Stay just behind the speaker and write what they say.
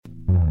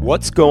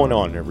What's going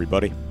on,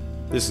 everybody?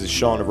 This is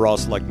Sean of Raw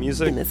Select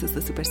Music. And this is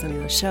the Super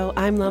Sunny Show.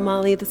 I'm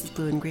Lamali. This is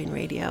Blue and Green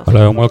Radio.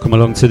 Hello and welcome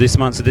along to this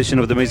month's edition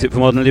of the Music for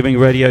Modern Living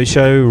radio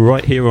show,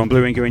 right here on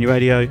Blue and Green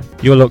Radio.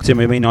 You're locked in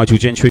with me, Nigel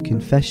Gentry.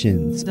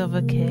 Confessions of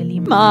a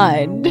Curly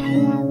Mind.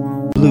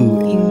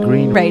 Blue in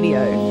Green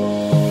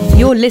Radio.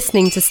 You're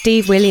listening to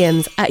Steve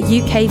Williams at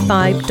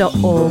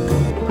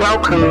uk5.org.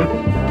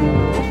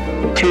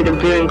 Welcome to the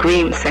Blue and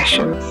Green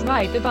sessions.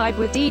 Ride the vibe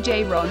with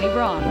DJ Ronnie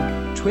Ron.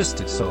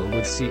 Twisted Soul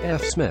with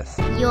C.F. Smith.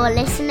 You're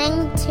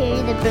listening to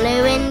the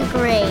Blue and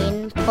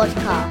Green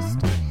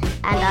podcast,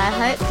 and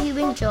I hope you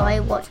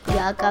enjoy what we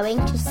are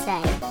going to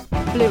say.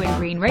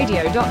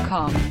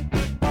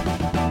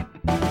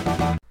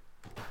 blueandgreenradio.com.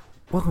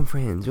 Welcome,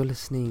 friends. You're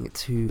listening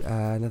to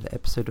another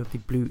episode of the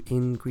Blue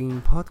in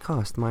Green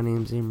podcast. My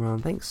name's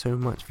Imran. Thanks so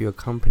much for your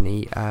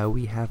company.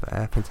 We have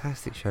a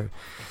fantastic show,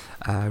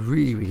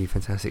 really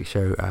fantastic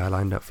show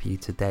lined up for you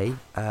today.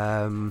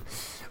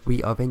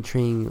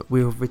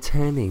 We're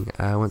returning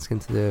once again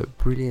to the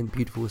brilliant,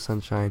 beautiful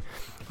sunshine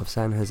of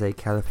San Jose,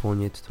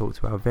 California, to talk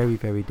to our very,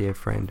 very dear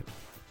friend,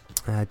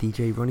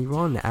 DJ Ronnie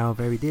Ron, our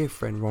very dear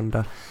friend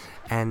Rhonda,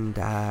 and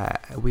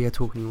we are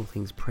talking all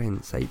things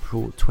Prince.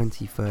 April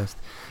 21st,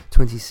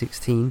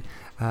 2016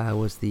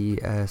 was the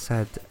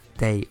sad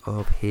day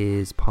of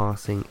his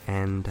passing,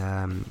 and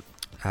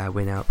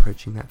we're now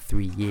approaching that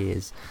 3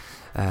 years.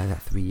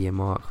 That 3-year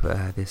mark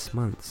this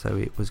month, so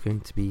it was going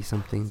to be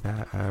something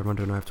that Rhonda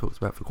and I have talked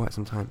about for quite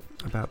some time,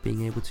 about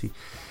being able to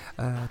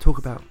talk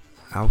about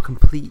our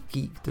complete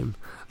geekdom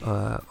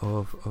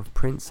of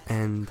Prince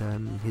and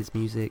his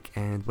music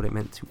and what it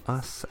meant to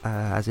us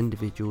as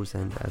individuals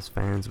and as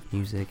fans of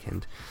music,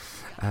 and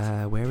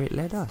where it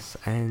led us.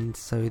 And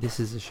so this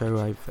is a show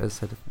I've, as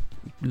I said,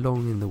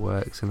 long in the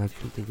works, and I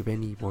couldn't think of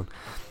anyone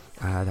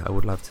that I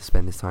would love to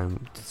spend this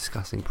time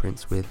discussing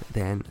Prince with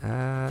than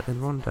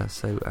Rhonda.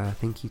 So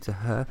thank you to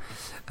her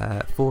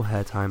for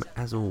her time,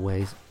 as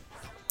always.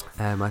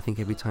 I think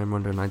every time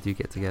Rhonda and I do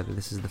get together,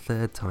 this is the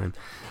third time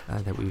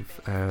that we've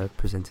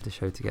presented a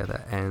show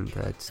together, and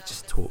to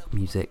just talk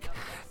music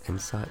and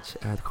such.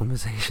 The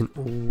conversation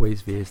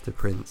always veers to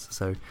Prince,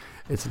 so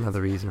it's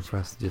another reason for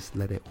us to just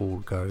let it all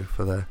go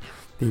for the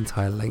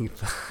entire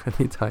length and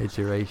the entire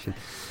duration.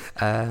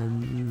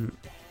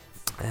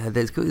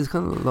 There's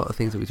kind of a lot of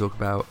things that we talk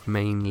about.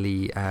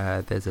 Mainly,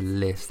 there's a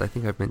list. I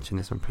think I've mentioned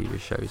this on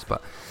previous shows,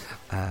 but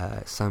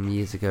some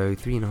years ago,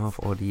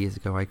 3.5 odd years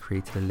ago, I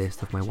created a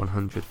list of my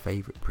 100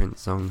 favourite Prince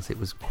songs. It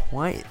was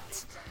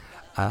quite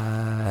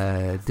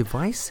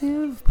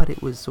divisive, but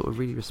it was sort of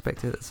really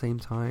respected at the same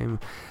time.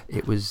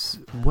 It was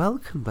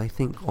welcomed, I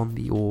think, on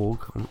the org,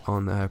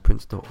 on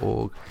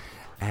prince.org,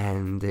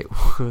 and it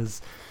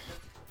was,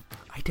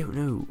 I don't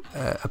know,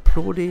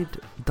 applauded,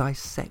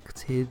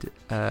 dissected,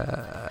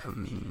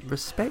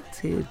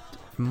 respected,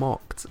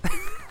 mocked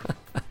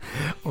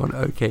on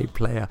OK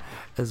Player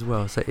as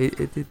well. So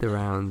it did the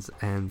rounds,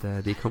 and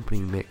the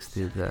accompanying mix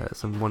did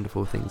some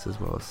wonderful things as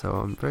well. So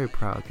I'm very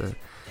proud to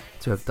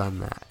have done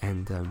that.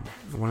 And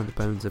one of the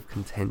bones of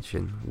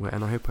contention,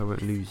 and I hope I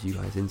won't lose you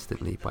guys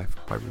instantly by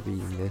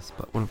revealing this,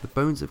 but one of the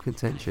bones of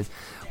contention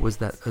was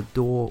that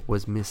Adore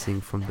was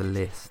missing from the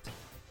list.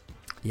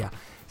 Yeah.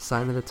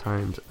 Sign of the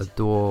Times,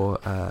 Adore,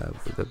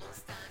 the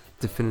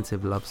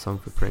definitive love song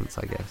for Prince,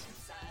 I guess,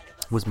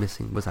 was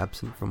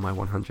absent from my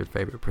 100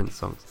 favourite Prince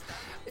songs.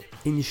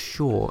 In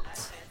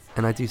short,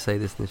 and I do say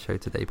this in the show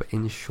today, but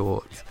in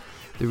short,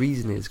 the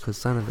reason is because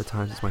Sign of the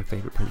Times is my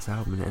favourite Prince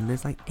album, and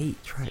there's like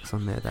 8 tracks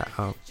on there that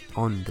are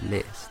on the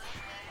list.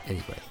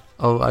 Anyway,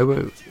 I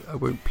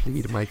won't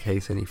plead my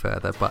case any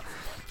further, but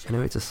I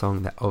know it's a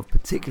song that of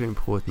particular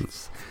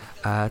importance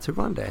to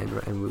Rhonda,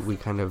 and we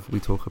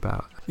talk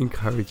about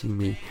encouraging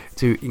me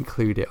to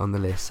include it on the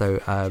list.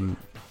 So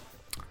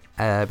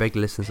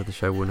regular listeners of the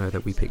show will know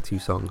that we picked 2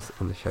 songs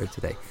on the show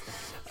today.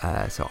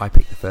 So I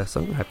picked the first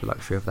song, I have the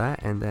luxury of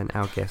that, and then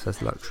our guest has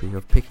the luxury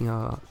of picking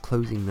our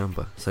closing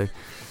number. So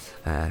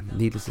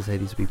needless to say,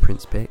 these will be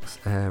Prince picks.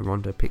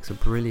 Rhonda picks a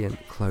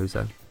brilliant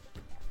closer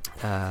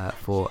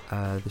for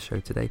the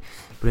show today,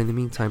 but in the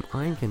meantime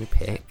I'm going to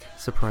pick,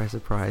 surprise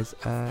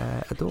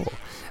Adore.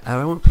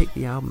 I won't pick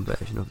the album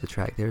version of the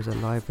track. There's a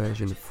live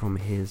version from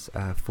his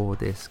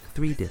 3-disc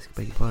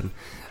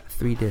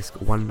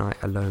One Night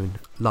Alone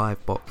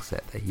live box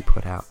set that he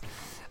put out,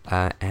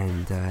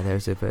 and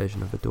there's a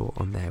version of Adore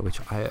on there which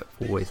I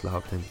always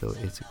loved and thought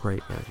it's a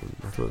great version.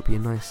 I thought it would be a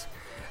nice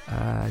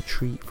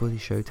treat for the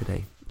show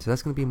today, so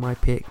that's going to be my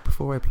pick.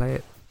 Before I play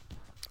it,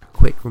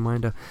 quick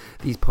reminder,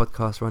 these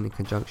podcasts run in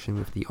conjunction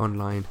with the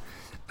online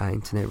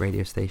internet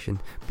radio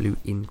station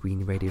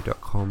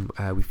blueingreenradio.com.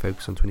 We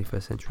focus on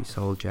 21st century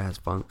soul, jazz,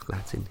 funk,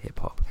 Latin,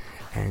 hip-hop,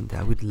 and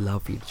we'd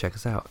love for you to check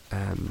us out.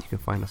 You can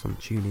find us on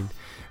TuneIn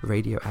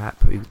radio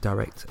app,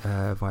 direct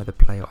via the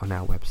player on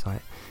our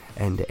website,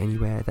 and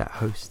anywhere that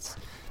hosts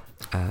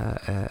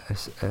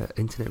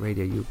internet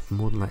radio, you'll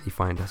more than likely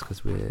find us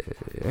because we're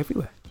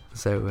everywhere.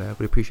 So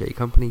we appreciate your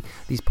company.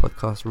 These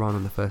podcasts run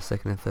on the first,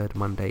 second and third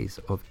Mondays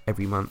of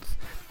every month,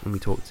 and we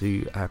talk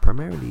to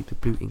primarily the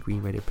Blue and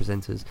Green Radio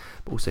presenters,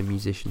 but also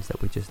musicians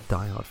that we're just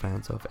die-hard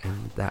fans of,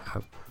 and that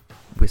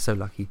we're so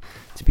lucky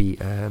to be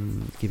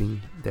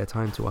giving their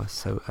time to us.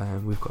 So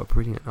we've got a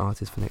brilliant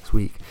artist for next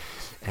week,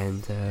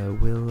 and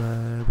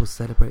we'll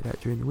celebrate that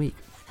during the week.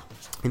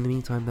 In the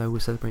meantime, though, we're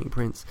celebrating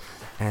Prince.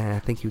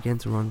 Thank you again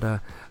to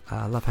Rhonda.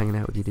 I love hanging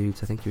out with you, dude.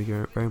 So thank you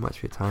very much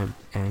for your time.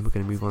 And we're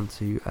going to move on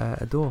to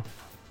Adore.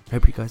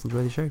 Hope you guys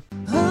enjoy the show.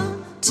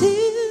 Until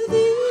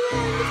the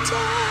end of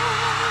time.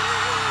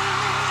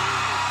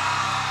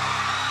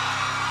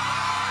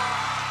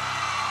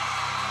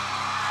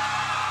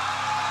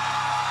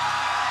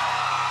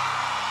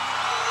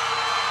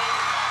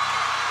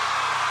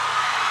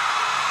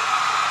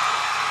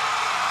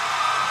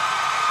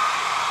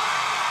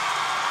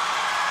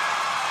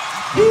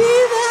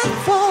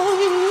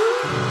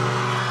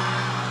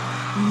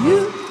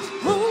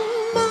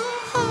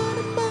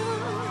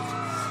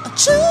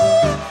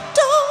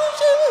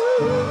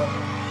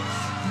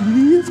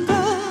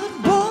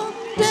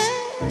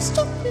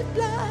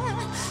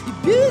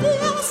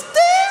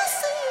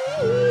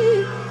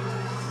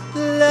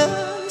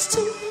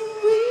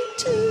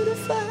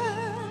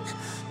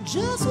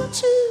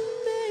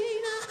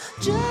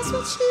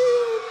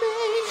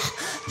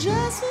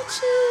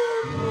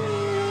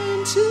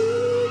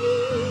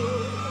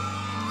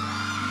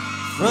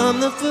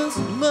 From the first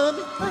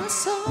moment I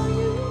saw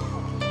you,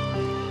 I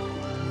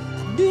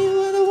knew you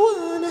were the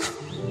one.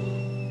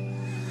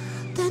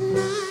 That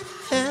night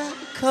I had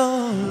to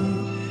call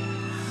you.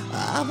 I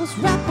was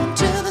rapping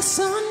until the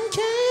sun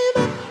came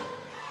up.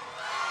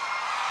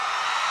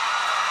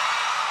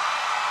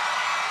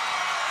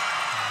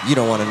 You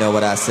don't want to know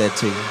what I said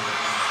to you.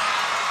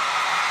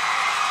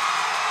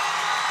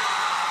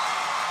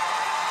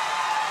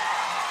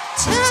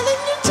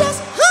 Telling you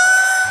just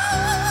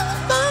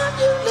how fine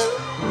you look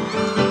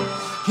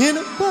in a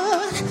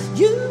bud,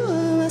 you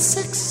are a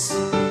sex.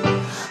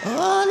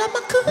 All of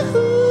my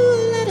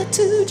cool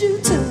attitude you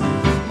took.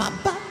 My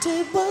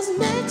body was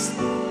next.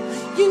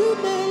 You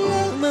made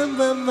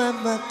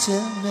love to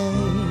me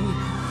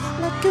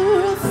like you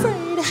were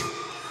afraid.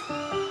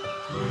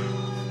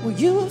 Were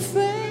you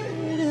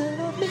afraid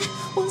of me?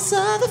 Was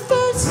I the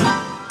first?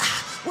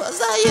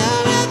 Was I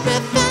your every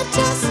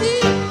fantasy?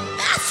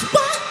 That's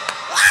what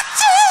I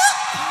do.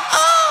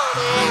 All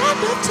the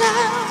end of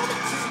time,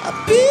 I'll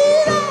be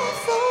there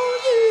for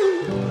you.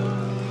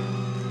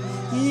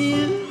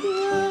 You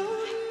are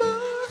my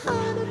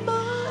honey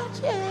bunch,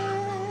 yeah.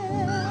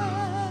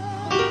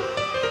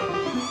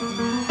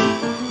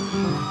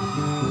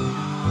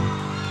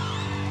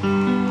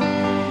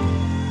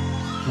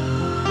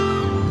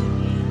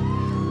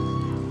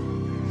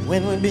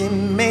 When we be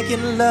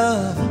making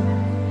love,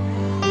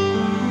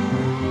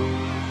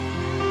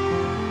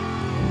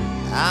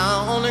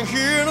 I only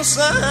hear the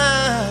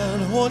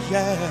sound, oh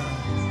yeah,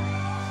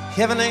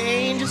 heaven and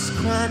angels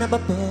crying up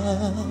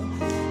above.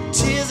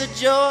 Tears of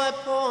joy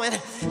pouring,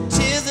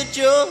 tears of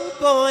joy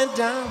pouring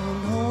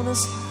down on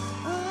us.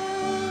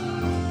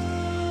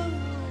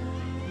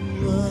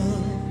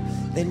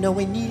 Oh, they know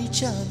we need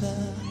each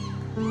other.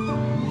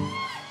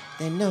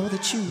 They know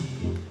that you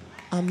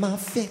are my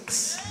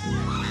fix.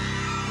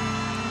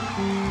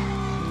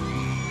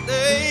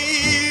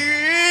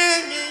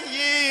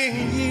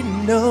 You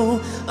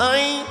know I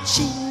ain't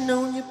cheating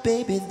on you,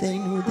 baby. They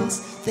knew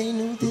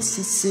this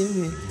is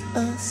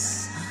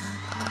serious.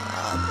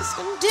 This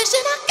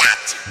condition I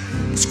got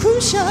is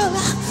crucial,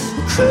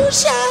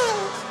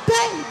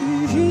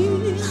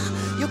 baby.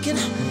 You can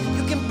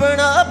burn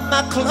up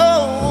my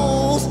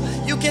clothes.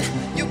 You can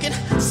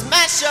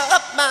smash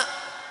up my.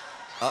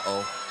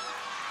 Uh-oh.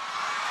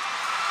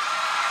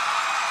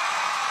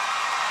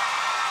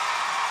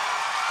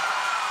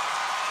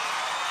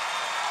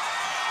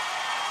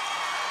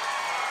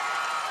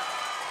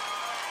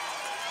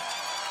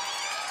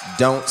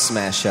 Don't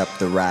smash up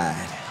the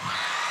ride.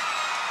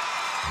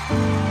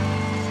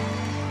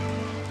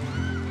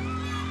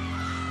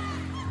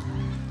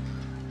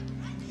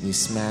 You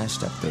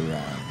smashed up the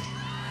ride.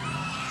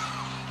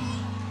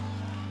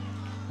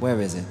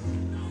 Where is it?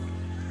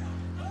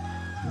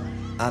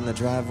 On the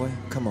driveway?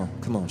 Come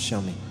on,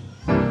 show me.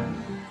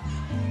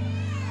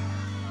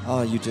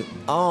 Oh, you just.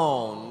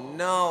 Oh,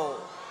 no.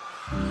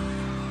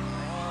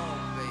 Oh,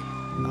 baby.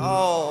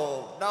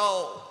 Oh,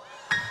 no.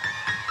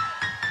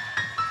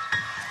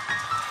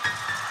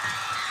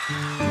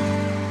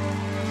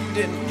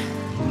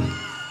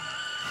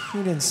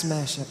 You didn't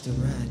smash up the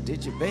ride,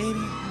 did you, baby?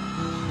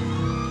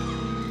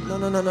 No,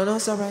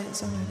 it's all right.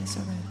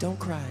 Don't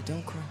cry.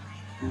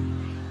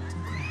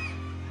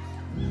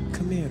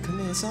 Come here,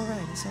 it's all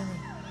right.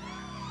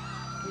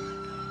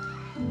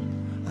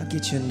 I'll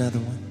get you another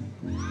one.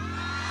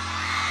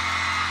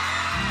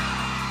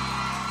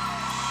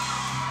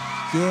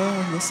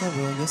 Yeah, yes I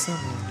will.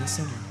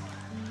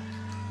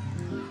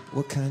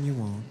 What kind you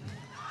want?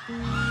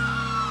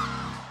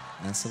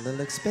 That's a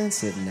little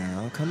expensive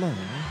now, come on.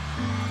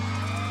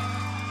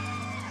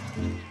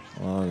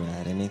 All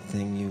right,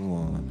 anything you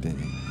want,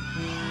 baby.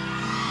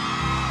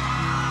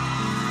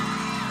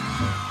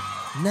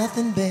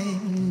 Nothing,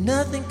 babe,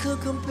 nothing could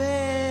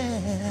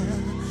compare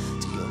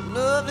to your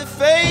lovely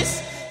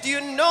face. Do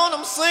you know what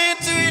I'm saying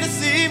to you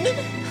this evening?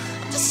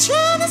 I'm just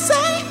trying to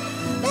say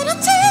that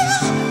until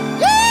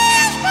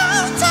last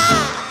long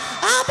time,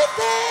 I'll be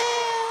there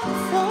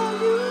for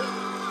you.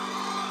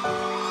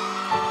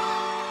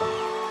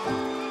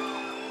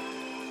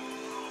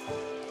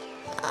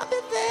 I'll be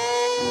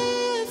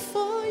there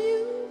for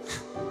you.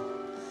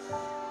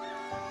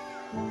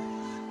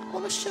 I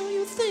wanna show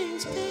you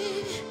things,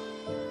 baby.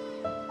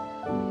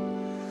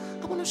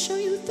 I wanna show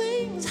you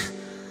things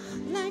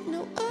like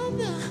no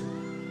other.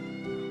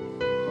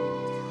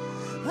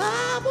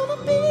 I wanna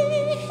be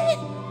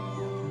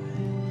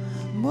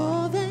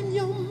more than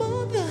your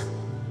mother.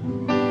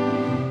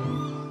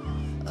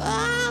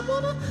 I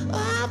wanna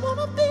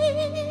be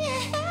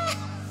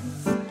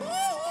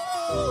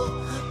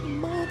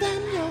more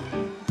than your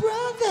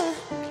brother.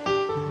 I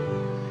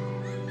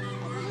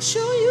wanna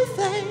show you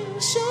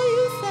things,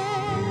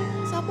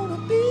 I wanna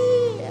be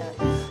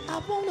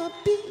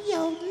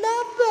your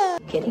lover.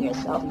 Kidding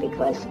yourself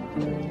because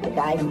the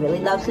guy who really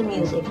loves the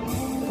music,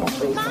 that's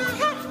what he's doing.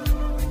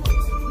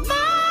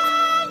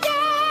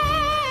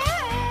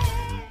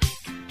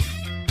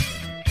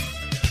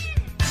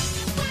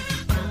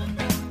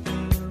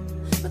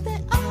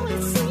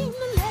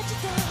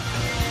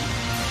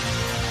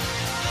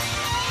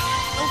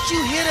 Don't you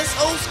hear this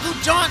old school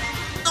joint?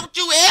 Don't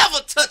you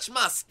ever touch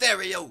my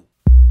stereo.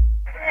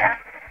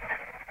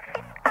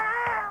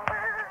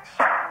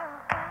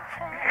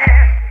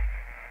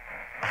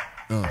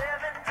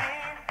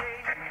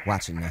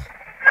 Watch it now.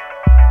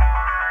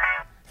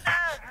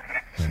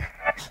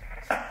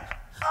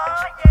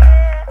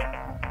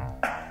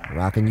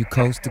 Rocking you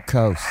coast to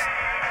coast.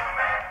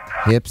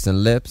 Hips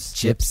and lips,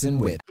 chips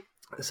and whip.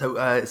 So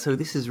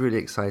this is really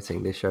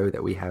exciting. This show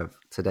that we have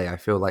today. I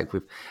feel like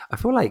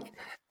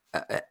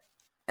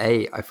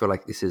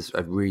this is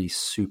a really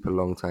super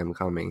long time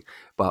coming,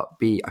 but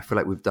B, I feel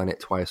like we've done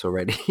it twice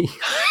already.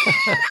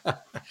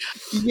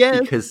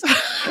 Yes.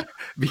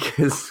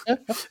 because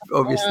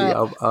obviously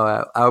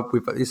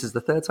this is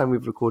the third time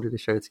we've recorded a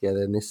show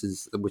together, and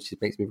which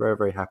makes me very,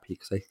 very happy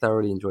because I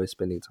thoroughly enjoy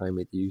spending time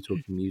with you,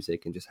 talking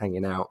music and just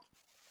hanging out.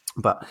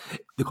 But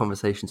the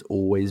conversations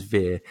always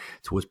veer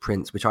towards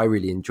Prince, which I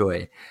really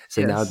enjoy.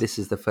 So now this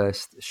is the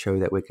first show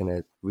that we're going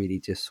to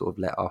really just sort of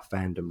let our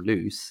fandom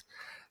loose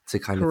to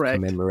kind of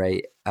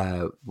commemorate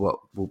what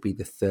will be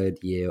the third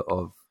year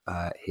of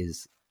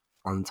his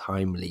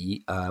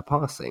untimely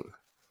passing.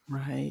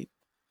 Right.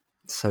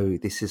 So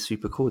this is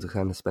super cool to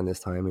kind of spend this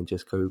time and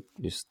just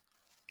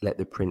let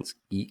the Prince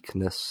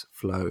geekness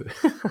flow.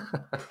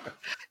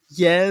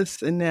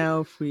 Yes. And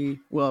now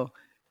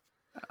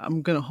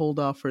I'm going to hold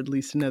off for at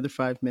least another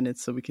 5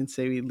 minutes so we can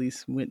say we at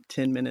least went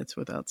 10 minutes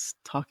without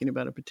talking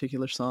about a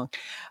particular song.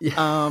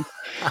 Yeah.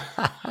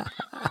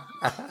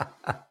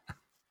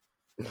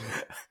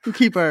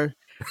 Keep our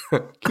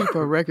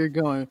record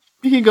going.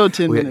 We can go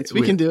 10 minutes.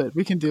 We can do it.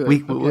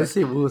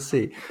 We'll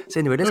see. So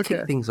anyway, let's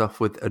kick things off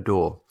with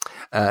Adore.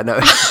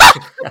 No.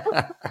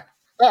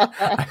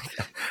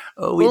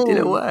 It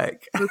didn't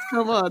work.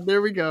 Come on,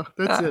 there we go.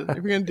 That's it. If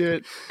we're gonna do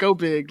it, go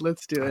big.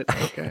 Let's do it.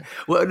 Okay.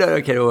 Well, no,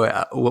 okay.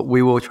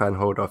 We will try and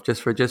hold off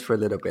just for a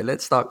little bit.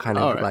 Let's start kind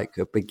of like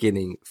a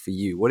beginning for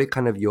you. What are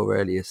kind of your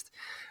earliest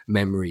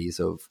memories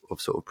of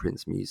sort of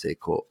Prince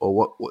music, or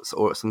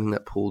or something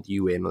that pulled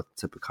you in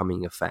to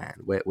becoming a fan?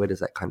 Where does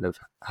that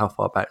how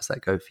far back does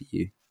that go for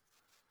you?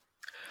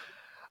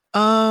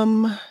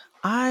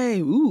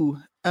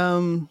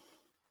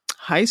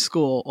 High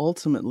school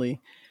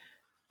ultimately.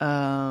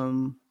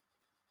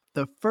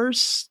 The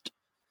first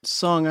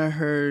song I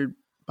heard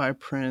by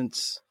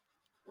Prince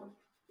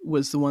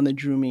was the one that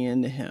drew me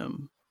into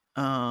him,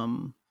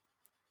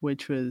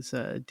 which was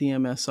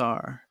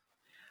DMSR.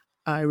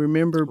 I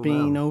remember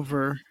being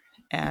over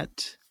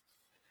at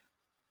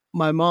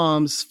my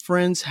mom's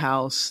friend's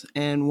house,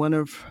 and one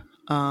of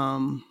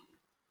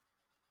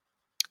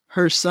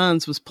her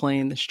sons was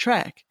playing this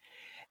track,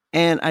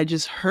 and I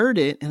just heard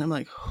it, and I'm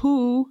like,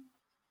 who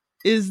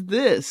is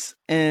this?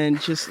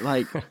 And just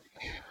like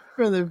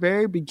from the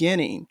very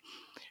beginning,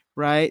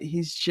 right?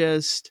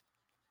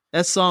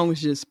 That song was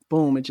just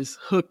boom, it just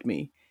hooked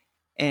me.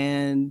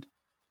 And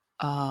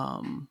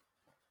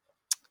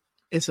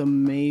it's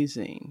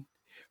amazing,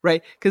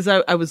 right? Because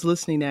I was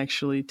listening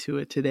actually to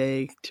it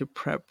today to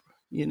prep,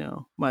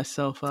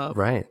 myself up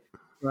for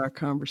our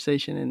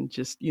conversation, and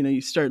just,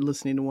 you start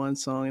listening to one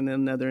song and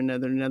then another, and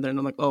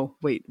I'm like, oh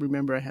wait,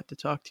 remember I have to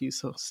talk to you,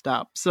 so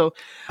stop. So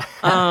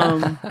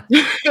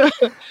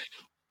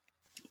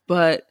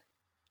but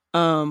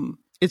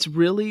it's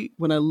really,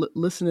 when I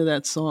listen to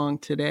that song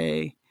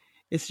today,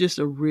 it's just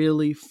a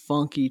really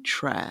funky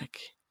track.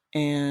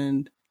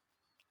 And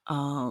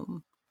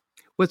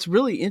what's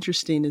really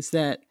interesting is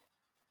that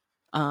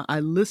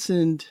I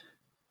listened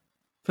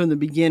from the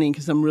beginning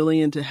because I'm really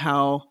into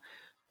how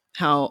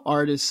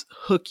artists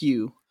hook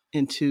you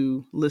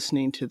into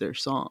listening to their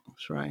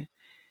songs, right?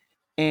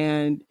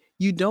 And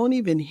you don't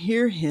even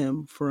hear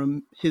him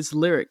from his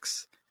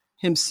lyrics,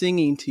 him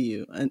singing to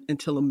you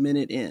until a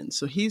minute in.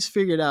 So he's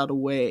figured out a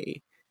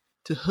way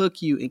to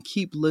hook you and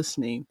keep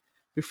listening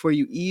before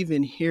you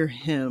even hear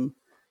him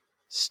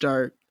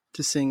start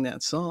to sing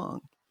that song.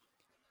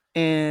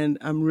 And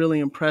I'm really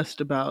impressed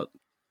about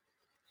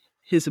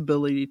his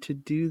ability to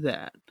do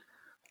that.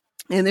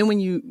 And then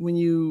when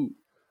you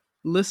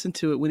listen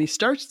to it, when he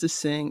starts to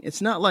sing,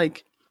 it's not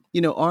like,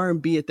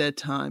 R&B at that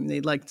time.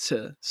 They like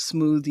to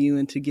smooth you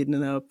into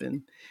getting up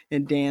and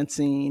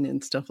dancing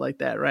and stuff like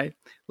that, right?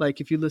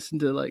 Like if you listen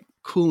to like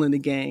Kool and the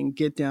Gang,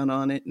 Get Down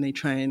on It, and they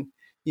try and,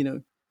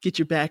 get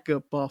your back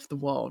up off the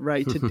wall,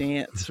 right? To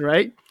dance,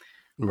 right?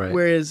 Right.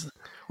 Whereas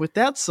with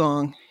that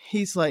song,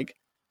 he's like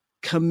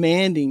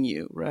commanding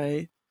you,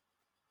 right?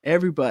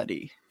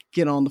 Everybody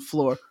get on the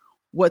floor.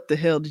 What the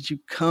hell did you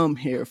come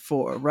here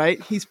for,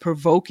 right? He's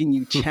provoking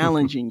you,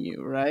 challenging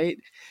you, right?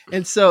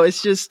 And so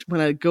it's just,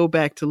 when I go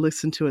back to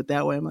listen to it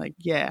that way, I'm like,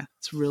 yeah,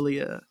 it's really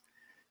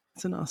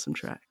it's an awesome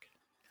track.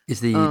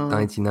 Is the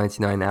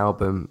 1999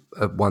 album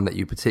one that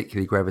you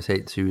particularly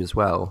gravitate to as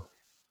well?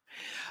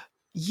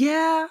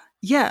 Yeah.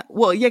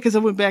 Well, yeah, because I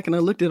went back and I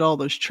looked at all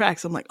those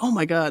tracks. I'm like, oh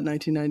my God,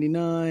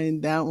 1999,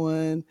 that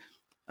one.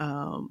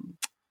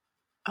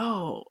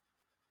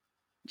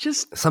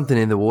 Just Something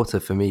in the Water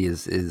for me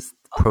is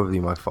probably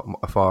my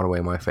far and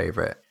away my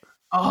favorite.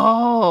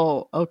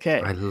 Oh,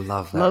 okay. I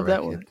love that. Love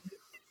record. that one.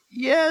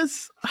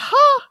 Yes.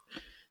 Ha!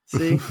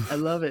 See, I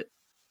love it.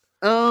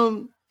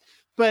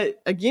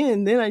 But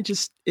again, then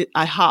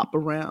I hop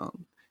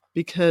around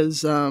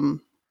because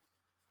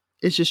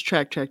it's just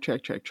track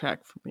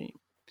for me.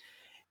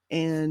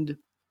 And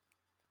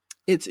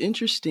it's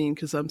interesting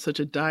because I'm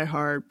such a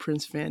diehard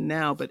Prince fan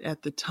now, but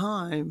at the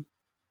time,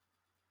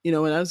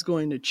 when I was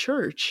going to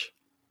church,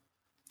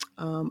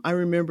 I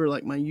remember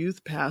like my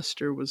youth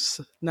pastor was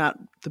not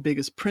the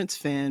biggest Prince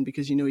fan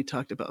because, he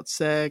talked about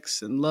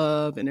sex and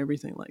love and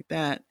everything like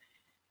that.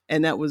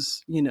 And that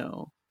was,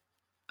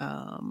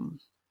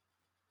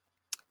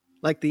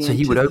 like the So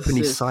he would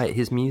openly antithesis. cite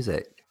his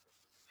music.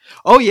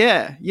 Oh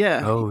yeah.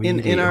 Oh, in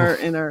really? our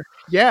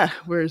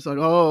where it's like,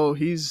 oh,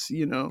 he's,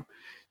 no,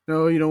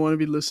 you don't want to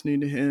be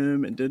listening to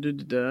him and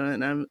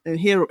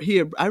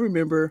I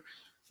remember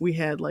we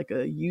had like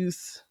a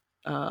youth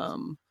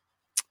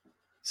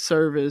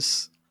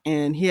service,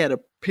 and he had a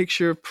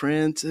picture of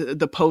Prince,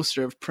 the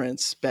poster of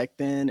Prince back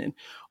then, and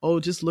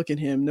just look at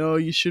him. No,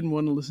 you shouldn't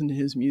want to listen to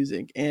his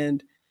music.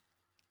 And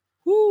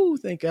whoo,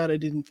 thank God I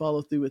didn't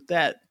follow through with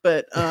that.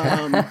 But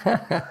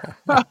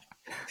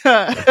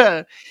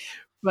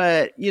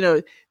but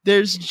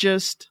there's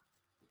just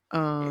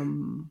I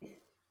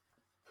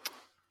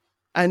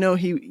know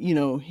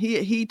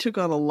he took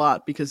on a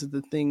lot because of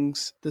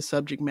the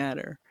subject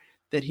matter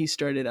that he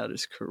started out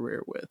his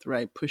career with,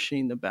 right?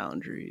 Pushing the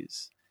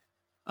boundaries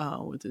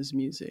with his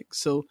music.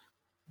 So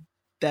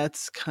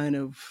that's kind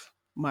of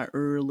my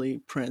early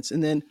Prince.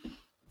 And then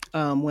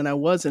when I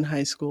was in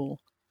high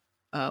school,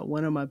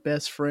 one of my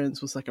best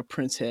friends was like a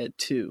Prince head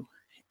too.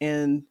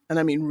 And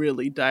I mean,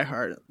 really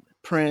diehard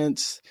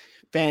Prince,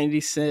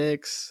 Vanity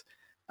Six,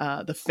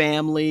 The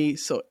Family.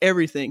 So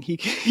everything he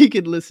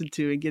could listen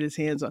to and get his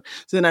hands on.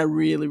 So then I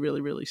really,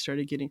 really, really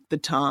started getting The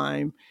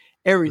Time,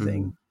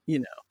 everything,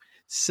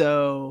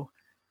 So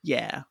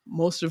yeah,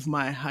 most of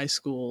my high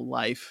school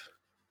life,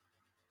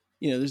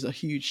 there's a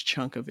huge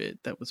chunk of it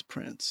that was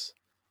Prince.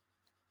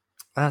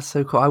 That's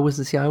so cool. I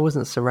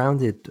wasn't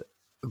surrounded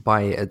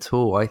by it at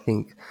all. I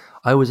think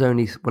I was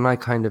only, when I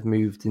kind of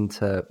moved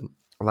into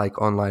like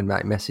online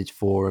message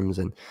forums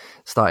and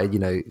started,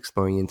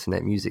 exploring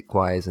internet music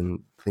choirs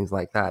and things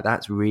like that.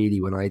 That's really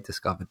when I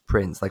discovered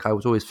Prince. Like I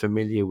was always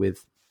familiar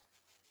with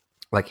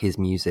like his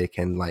music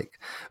and like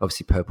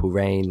obviously Purple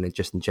Rain and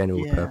just in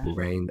general Purple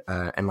Rain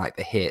and like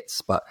the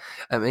hits. But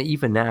I mean,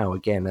 even now,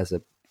 again, as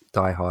a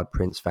diehard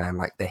Prince fan,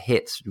 like the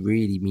hits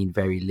really mean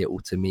very little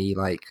to me.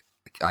 Like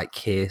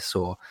Kiss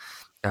or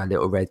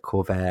Little Red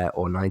Corvette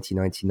or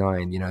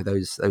 1999.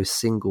 Those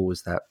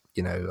singles that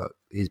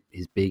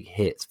his big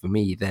hits for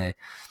me. They're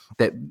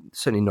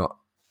certainly not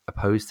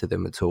opposed to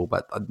them at all,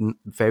 but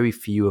very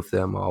few of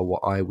them are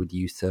what I would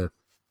use to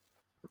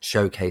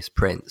showcase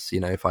Prince.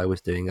 If I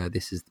was doing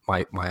this is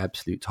my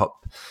absolute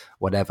top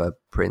whatever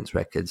Prince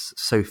records,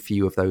 so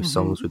few of those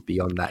songs would be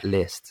on that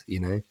list.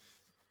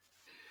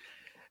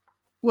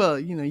 Well,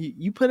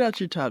 you put out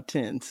your top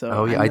 10, so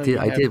oh yeah, I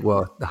did.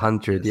 Well,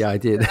 100, yeah, I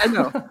did. I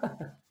know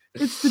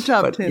it's the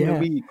top 10 that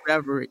we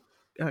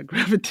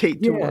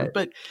gravitate toward,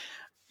 but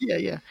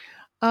yeah.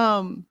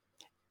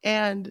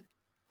 And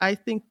I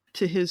think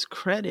to his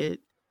credit,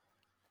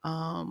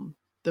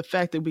 the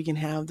fact that we can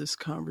have this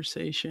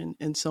conversation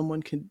and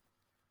someone can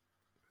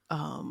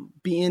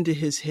be into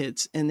his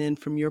hits, and then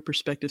from your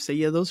perspective say,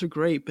 yeah, those are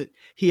great, but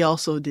he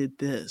also did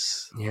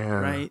this,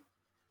 right?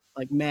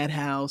 Like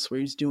Madhouse,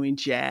 where he's doing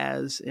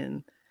jazz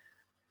and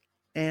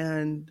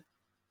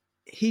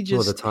he just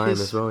all the time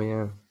as well,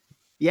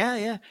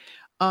 yeah.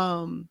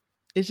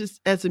 It's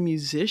just, as a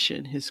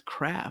musician, his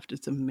craft,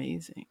 it's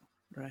amazing,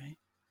 right?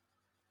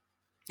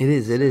 It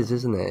is,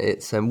 isn't it?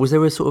 It's was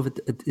there a sort of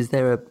is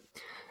there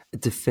a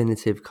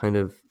definitive kind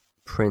of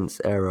Prince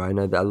era? I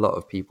know that a lot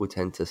of people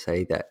tend to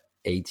say that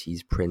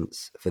 80s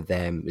Prince for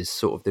them is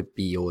sort of the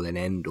be all and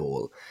end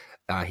all.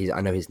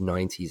 I know his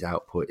 90s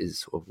output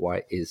is sort of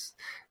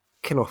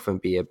can often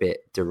be a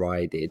bit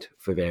derided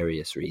for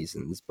various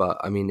reasons. But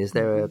I mean, is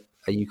there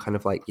are you kind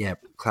of like, yeah,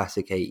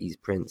 classic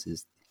 80s Prince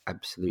is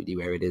absolutely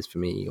where it is for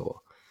me,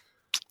 or?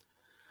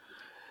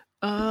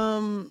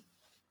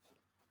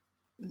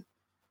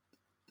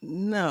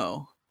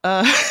 No.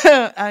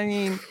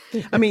 I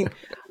mean,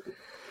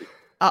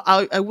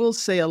 I will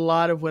say a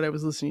lot of what I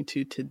was listening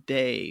to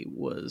today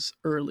was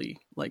early,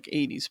 like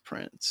 80s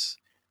Prince.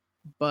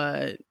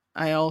 But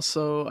I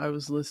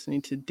was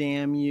listening to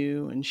Damn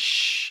You and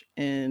Shh,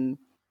 and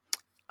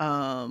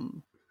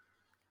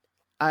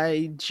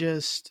I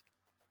just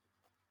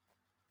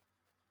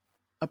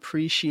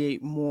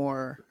appreciate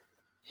more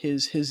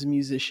his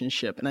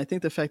musicianship. And I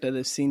think the fact that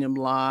I've seen him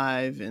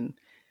live and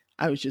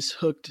I was just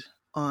hooked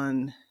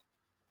on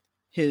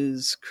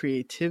his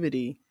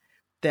creativity,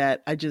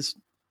 that I just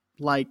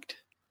liked,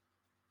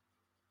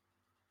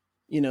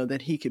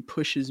 that he could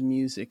push his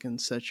music in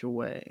such a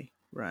way,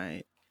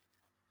 right?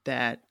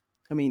 That,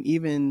 I mean,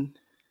 even,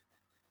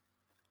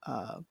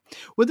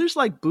 there's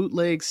like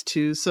bootlegs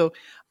too. So,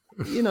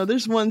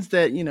 there's ones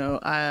that,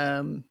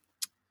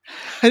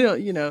 I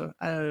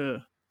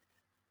don't,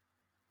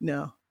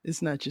 no,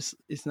 it's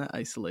not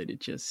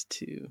isolated just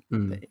to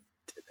that.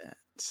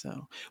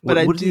 So, but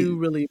I do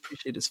really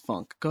appreciate his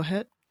funk. Go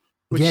ahead.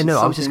 Yeah, no,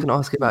 I was just going to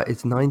ask about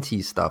his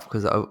 90s stuff,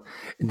 because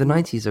the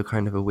 90s are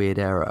kind of a weird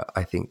era,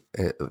 I think,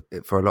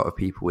 for a lot of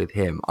people with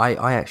him.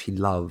 I actually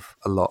love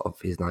a lot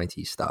of his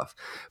 90s stuff,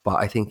 but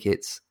I think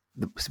it's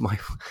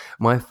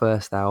my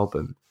first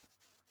album,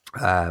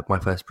 my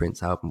first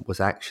Prince album was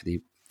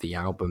actually the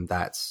album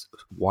that's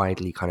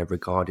widely kind of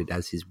regarded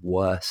as his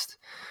worst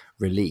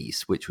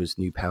release, which was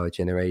New Power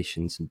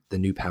Generations, the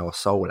New Power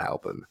Soul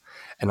album.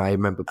 And I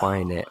remember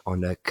buying it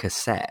on a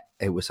cassette.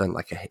 It was on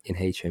in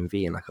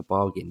HMV in like a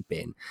bargain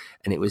bin,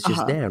 and it was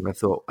just there. And I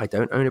thought, I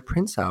don't own a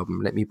Prince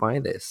album, let me buy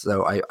this.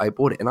 So I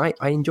bought it, and I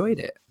enjoyed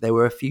it. There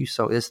were a few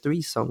songs. There's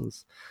 3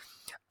 songs,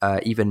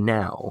 even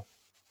now,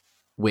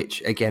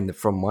 which again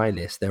from my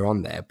list they're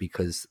on there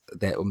because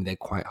they're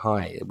quite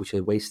high, which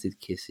are Wasted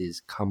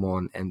Kisses, Come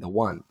On, and The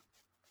One.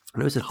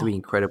 And those are 3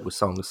 incredible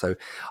songs. So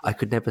I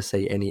could never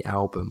say any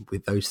album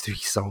with those 3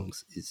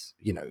 songs is,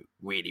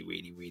 really,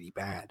 really, really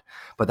bad.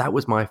 But that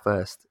was my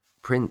first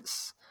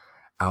Prince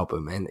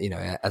album. And,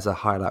 as a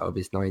highlight of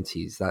his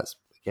 90s, that's,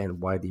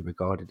 again, widely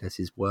regarded as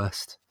his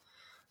worst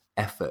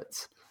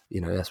effort.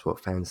 That's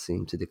what fans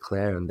seem to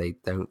declare. And they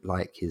don't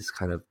like his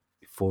kind of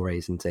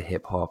forays into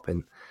hip hop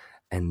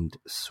and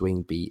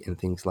swing beat and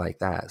things like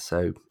that.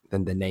 So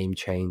then the name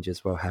change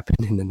as well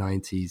happened in the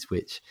 90s,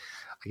 which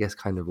I guess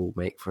kind of all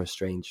make for a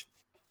strange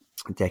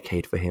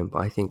decade for him.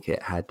 But I think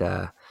it had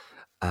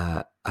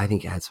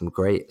some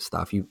great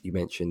stuff. You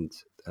mentioned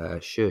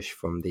Shush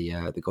from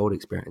the Gold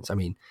Experience. I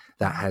mean,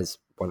 that has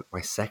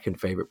my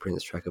second favorite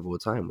Prince track of all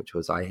time, which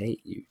was I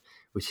Hate You,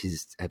 which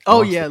is a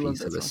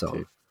masterpiece of a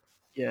song.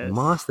 Yes.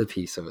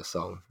 Masterpiece of a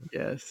song.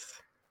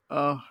 Yes.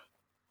 Oh.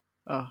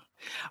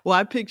 Well,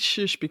 I picked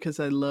Shush because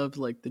I loved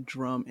like the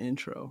drum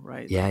intro,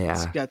 right? Yeah.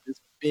 It's got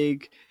this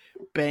big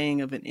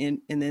bang of an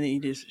in, and then he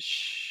just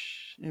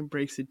shh and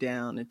breaks it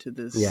down into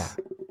this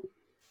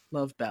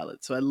love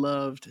ballad. So I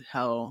loved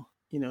how,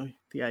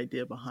 the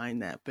idea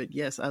behind that. But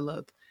yes, I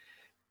loved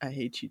I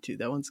Hate You Too.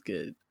 That one's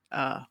good.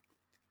 I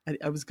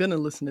was going to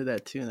listen to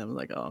that too, and I'm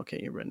like, oh, okay,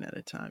 you're running out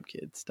of time,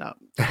 kid. Stop.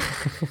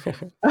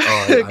 Because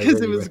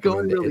really it was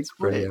going really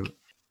quick. Brilliant.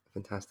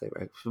 Fantastic.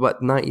 Right?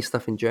 What 90s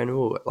stuff in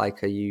general?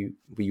 Like, were you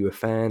a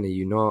fan? Are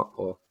you not?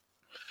 Or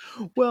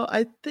well,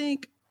 I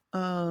think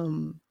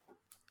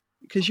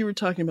because you were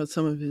talking about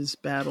some of his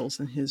battles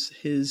and his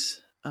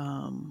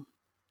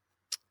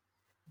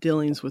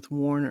dealings with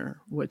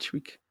Warner, which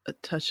we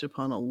touched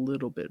upon a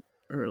little bit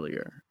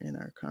earlier in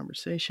our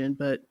conversation,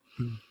 but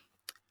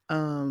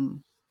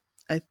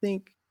I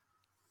think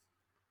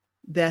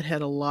that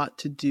had a lot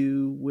to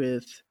do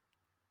with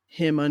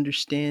him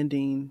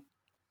understanding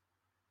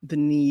the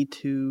need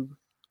to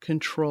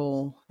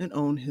control and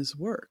own his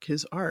work,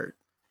 his art,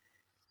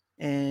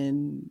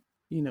 and,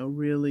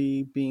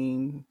 really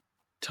being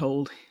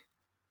told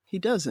he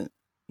doesn't,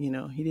 he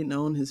didn't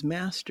own his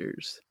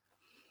masters.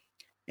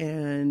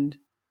 And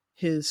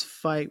his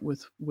fight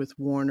with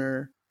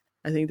Warner,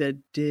 I think that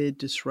did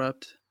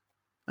disrupt,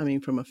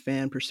 from a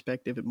fan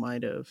perspective, it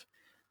might have,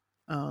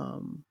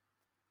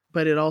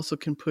 but it also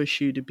can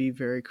push you to be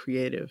very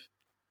creative.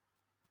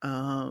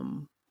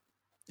 And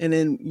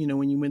then,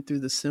 when you went through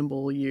the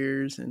Symbol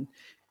years, and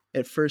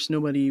at first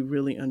nobody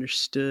really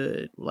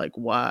understood, like,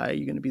 why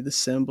you're going to be the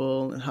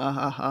Symbol, and ha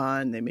ha ha,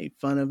 and they made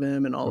fun of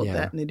him and all of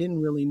that. And they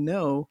didn't really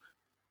know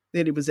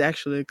that it was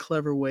actually a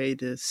clever way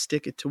to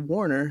stick it to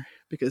Warner,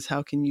 because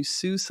how can you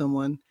sue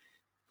someone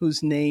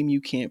whose name you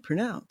can't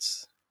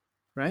pronounce,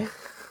 right?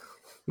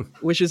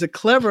 which is a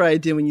clever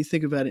idea when you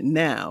think about it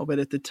now. But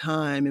at the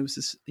time, it was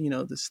this,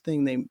 this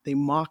thing they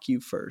mock you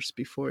first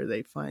before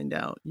they find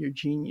out your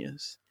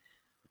genius.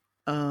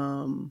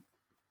 And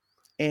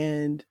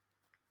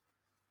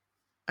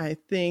I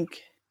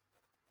think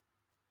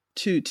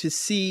to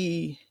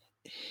see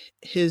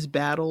his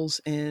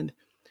battles and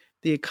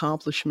the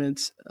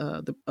accomplishments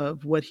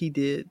of what he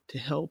did to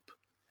help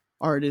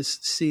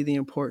artists see the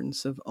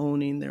importance of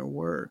owning their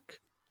work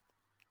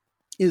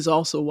is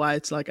also why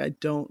it's like I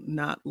don't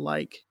not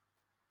like.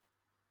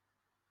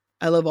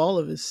 I love all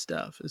of his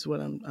stuff, is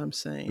what I'm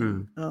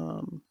saying.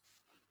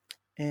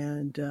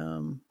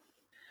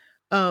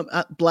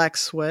 Black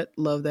Sweat,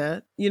 love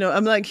that.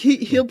 I'm like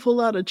he'll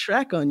pull out a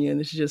track on you and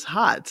it's just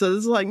hot. So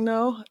it's like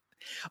no,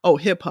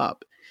 hip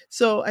hop.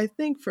 So I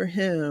think for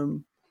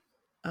him,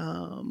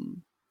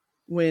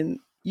 when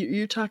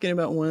you're talking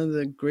about one of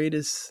the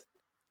greatest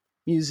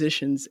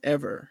musicians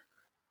ever,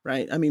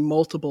 right? I mean,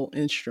 multiple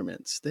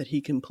instruments that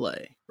he can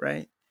play,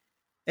 right?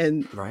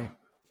 And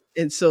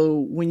so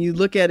when you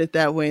look at it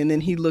that way, and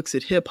then he looks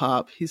at hip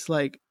hop, he's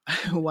like,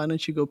 why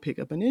don't you go pick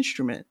up an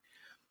instrument?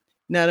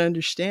 Not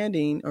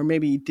understanding, or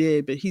maybe he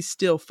did, but he's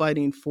still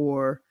fighting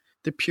for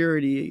the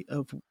purity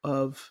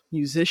of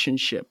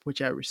musicianship,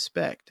 which I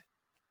respect.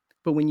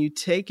 But when you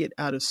take it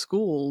out of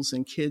schools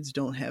and kids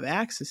don't have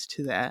access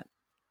to that,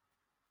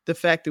 the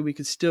fact that we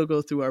could still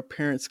go through our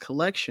parents'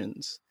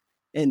 collections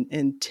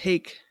and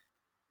take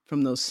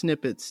from those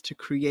snippets to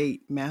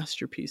create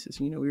masterpieces.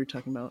 We were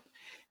talking about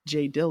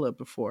Jay Dilla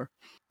before.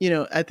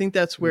 I think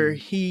that's where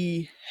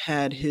he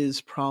had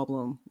his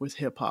problem with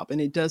hip hop.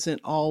 And it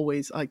doesn't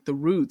always, like the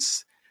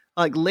roots,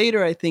 like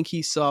later I think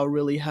he saw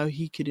really how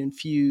he could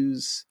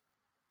infuse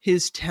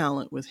his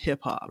talent with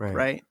hip hop,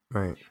 right?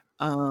 Right.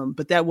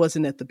 But that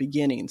wasn't at the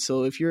beginning.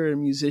 So if you're a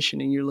musician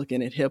and you're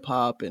looking at hip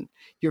hop and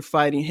you're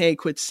fighting, hey,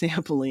 quit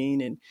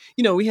sampling. And,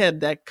 we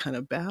had that kind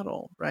of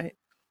battle, right?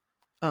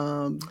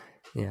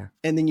 Yeah.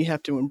 And then you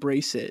have to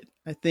embrace it.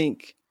 I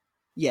think,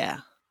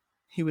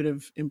 he would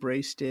have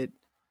embraced it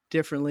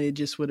differently. It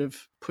just would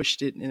have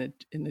pushed it in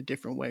a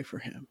different way for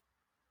him.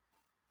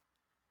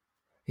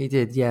 He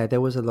did. Yeah.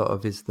 There was a lot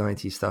of his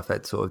 90s stuff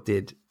that sort of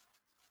did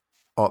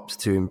opt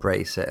to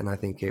embrace it. And I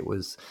think it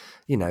was,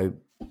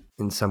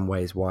 in some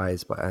ways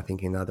wise, but I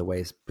think in other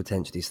ways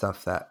potentially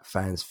stuff that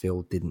fans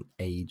feel didn't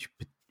age,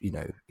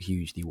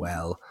 hugely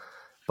well.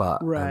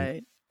 But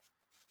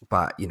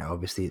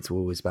obviously it's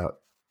always about,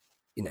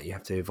 you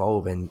have to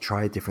evolve and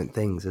try different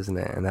things, isn't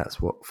it? And that's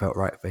what felt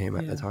right for him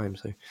at the time.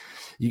 So,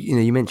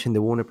 you mentioned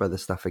the Warner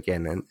Brothers stuff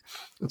again, and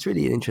it's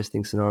really an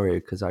interesting scenario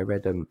because I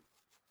read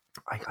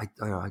I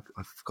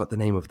forgot the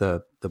name of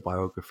the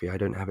biography. I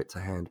don't have it to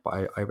hand,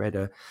 but I read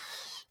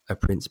a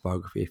Prince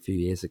biography a few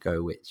years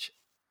ago, which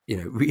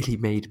really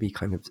made me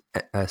kind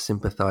of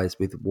sympathize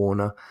with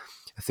Warner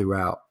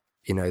throughout,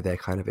 their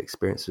kind of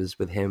experiences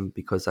with him,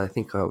 because I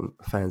think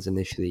fans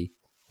initially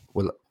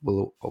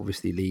will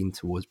obviously lean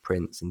towards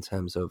Prince in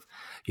terms of,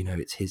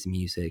 it's his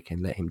music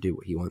and let him do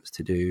what he wants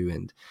to do.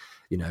 And,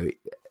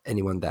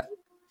 anyone that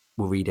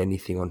will read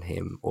anything on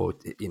him or,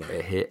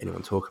 hear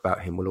anyone talk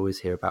about him will always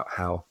hear about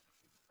how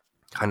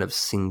kind of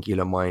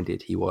singular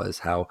minded he was,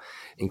 how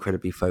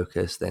incredibly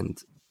focused, and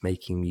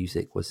making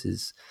music was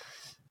his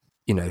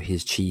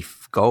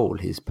chief goal,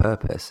 his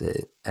purpose,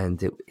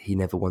 he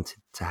never wanted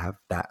to have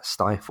that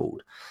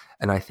stifled.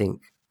 And I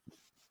think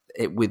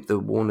with the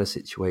Warner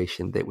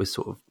situation, that was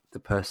sort of the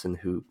person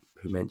who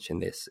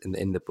mentioned this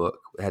in the book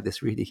had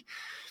this really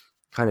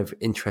kind of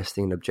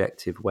interesting and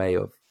objective way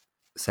of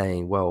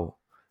saying, well,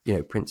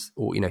 Prince,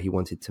 or he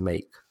wanted to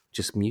make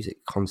just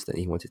music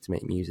constantly. He wanted to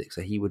make music,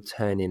 so he would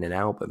turn in an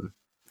album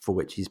for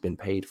which he's been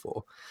paid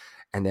for,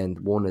 and then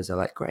Warners are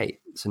like, great,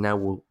 so now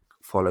we'll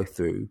follow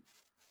through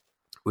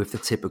with the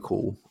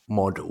typical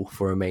model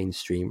for a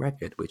mainstream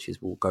record, which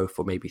is we'll go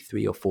for maybe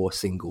 3 or 4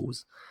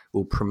 singles,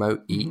 we'll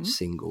promote each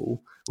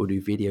single, we'll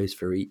do videos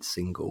for each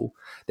single,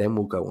 then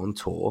we'll go on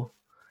tour,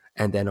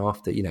 and then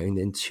after,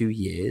 in 2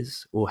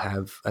 years, we'll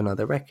have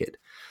another record.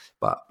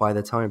 But by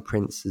the time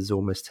Prince has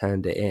almost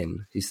turned it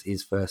in,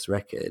 his first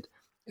record,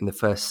 and the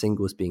first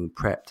single's being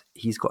prepped,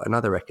 he's got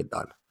another record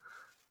done.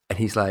 And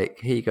he's like,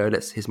 here you go,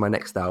 here's my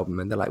next album.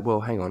 And they're like,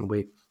 well, hang on,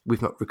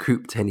 we've not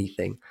recouped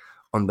anything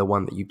on the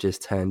one that you've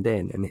just turned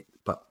in.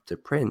 But to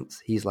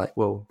Prince, he's like,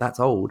 well,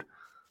 that's old.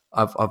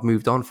 I've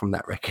moved on from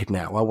that record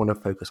now. I want to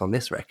focus on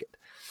this record.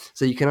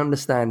 So you can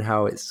understand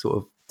how it's sort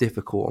of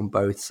difficult on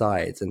both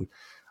sides. And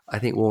I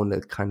think Warner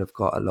kind of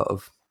got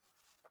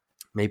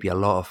maybe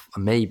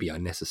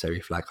unnecessary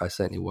flack. I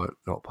certainly weren't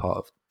not part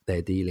of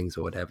their dealings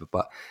or whatever,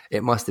 but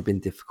it must have been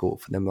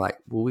difficult for them. Like,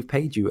 well, we've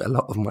paid you a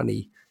lot of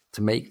money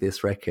to make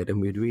this record,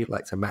 and we'd really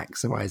like to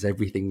maximize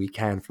everything we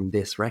can from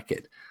this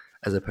record,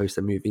 as opposed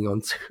to moving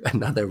on to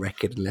another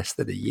record in less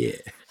than a year.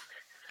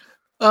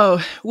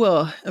 Oh,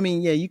 well, I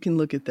mean, yeah, you can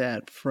look at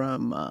that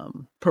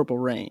from Purple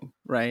Rain,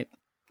 right?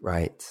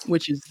 Right.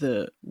 Which is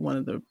one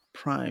of the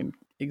prime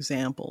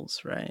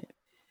examples, right?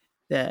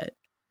 That,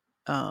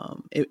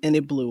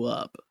 it blew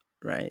up,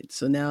 right?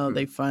 So now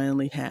they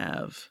finally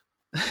have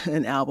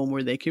an album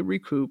where they could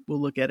recoup.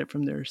 We'll look at it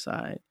from their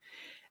side.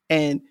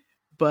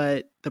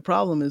 But the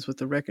problem is with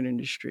the record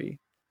industry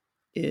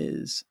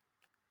is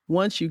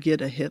once you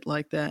get a hit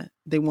like that,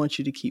 they want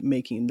you to keep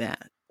making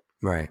that.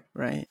 Right.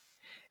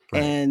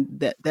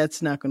 And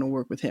that's not going to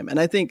work with him. And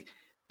I think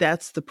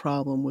that's the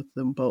problem with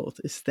them both,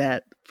 is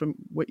that from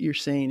what you're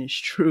saying is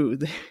true.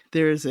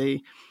 There is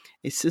a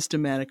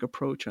systematic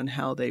approach on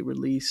how they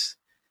release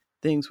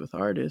things with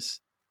artists.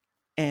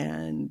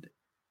 And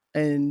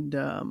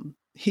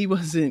he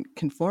wasn't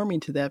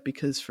conforming to that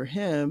because for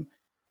him,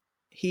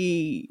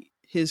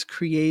 his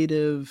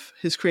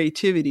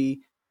creativity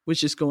was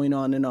just going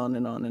on and on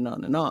and on and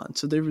on and on.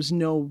 So there was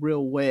no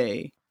real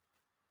way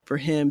for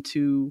him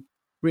to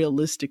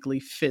realistically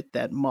fit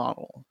that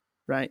model,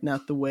 right?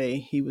 Not the way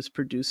he was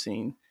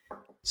producing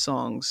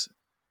songs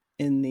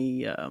in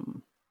the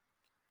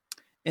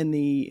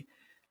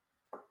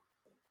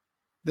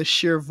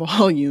sheer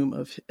volume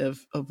of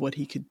what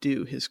he could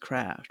do, his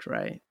craft,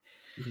 right?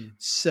 Mm-hmm.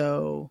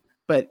 So,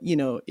 but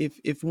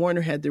if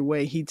Warner had their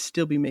way, he'd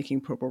still be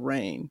making Purple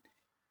Rain,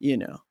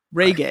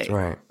 reggae.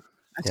 Right.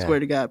 I swear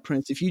to God,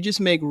 Prince, if you just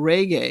make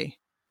reggae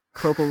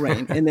Purple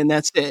Rain and then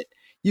that's it,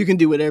 you can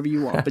do whatever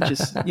you want, but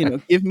just,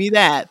 give me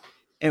that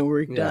and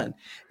we're done.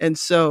 And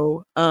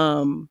so,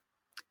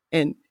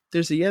 and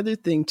there's the other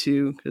thing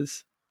too,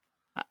 because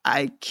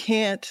I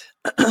can't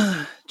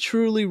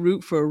truly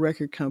root for a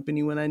record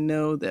company when I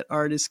know that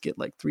artists get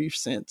like 3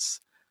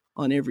 cents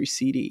on every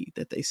CD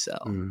that they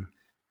sell. Mm.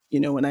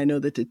 When I know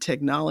that the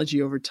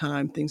technology over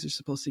time, things are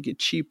supposed to get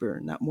cheaper,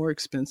 not more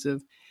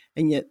expensive.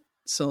 And yet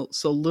so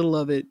little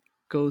of it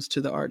goes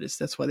to the artist.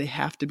 That's why they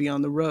have to be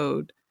on the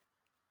road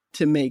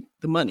to make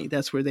the money.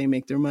 That's where they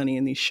make their money,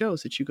 in these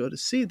shows that you go to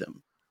see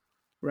them.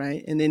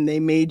 Right. And then they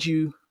made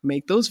you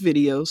make those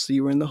videos. So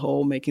you were in the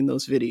hole making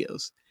those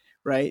videos.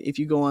 Right. If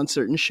you go on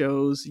certain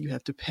shows, you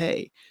have to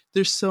pay.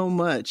 There's so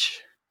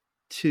much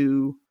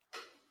to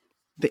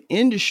the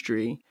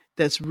industry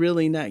that's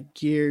really not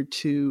geared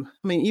to,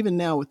 even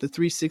now with the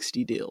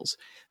 360 deals,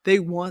 they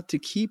want to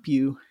keep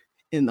you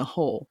in the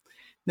hole.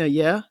 Now,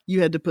 yeah,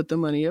 you had to put the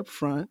money up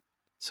front.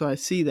 So I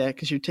see that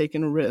because you're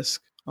taking a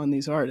risk on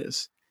these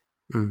artists.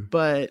 Mm.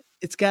 But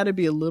it's got to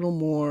be a little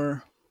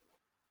more,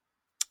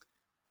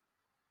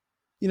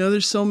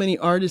 there's so many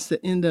artists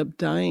that end up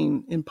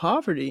dying in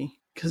poverty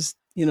because,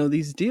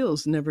 these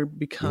deals never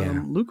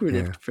become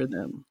lucrative for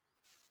them.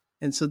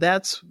 And so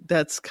that's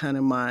kind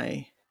of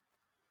my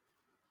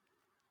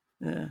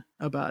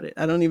about it.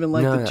 I don't even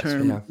like the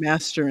term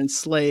master and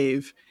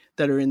slave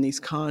that are in these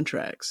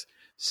contracts.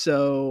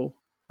 So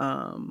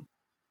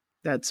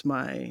that's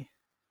my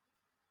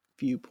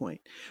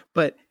viewpoint.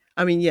 But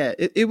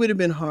it would have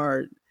been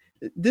hard.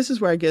 This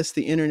is where I guess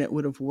the internet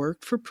would have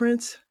worked for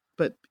Prince,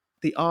 but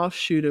the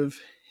offshoot of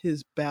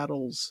his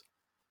battles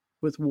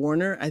with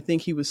Warner, I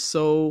think he was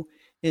so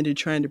into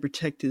trying to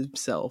protect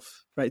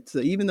himself, right? So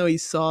even though he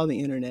saw the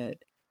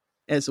internet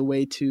as a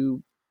way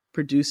to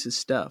produce his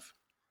stuff,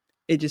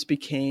 it just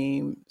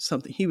became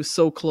something. He was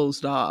so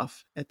closed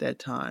off at that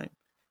time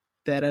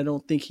that I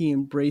don't think he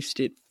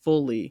embraced it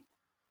fully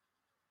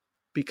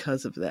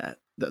because of that,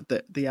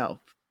 the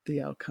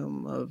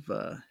outcome of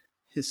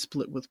his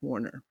split with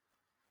Warner.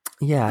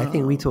 Yeah, I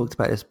think we talked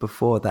about this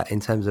before, that in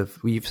terms of,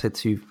 you've said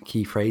 2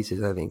 key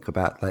phrases, I think,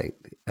 about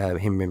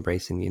him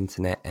embracing the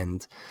internet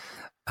and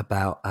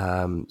about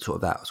sort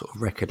of that sort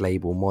of record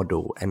label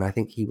model. And I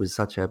think he was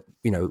such a,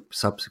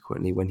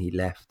 subsequently when he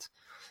left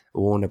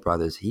Warner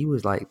Brothers, he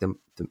was like the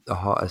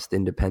hottest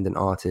independent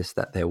artist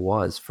that there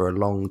was for a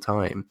long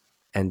time.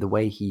 And the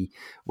way he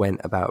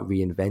went about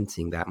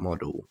reinventing that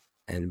model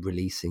and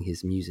releasing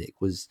his music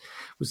was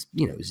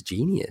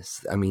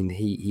genius.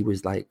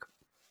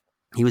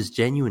 He was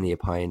genuinely a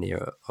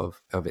pioneer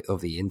of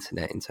the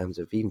internet in terms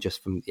of even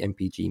just from the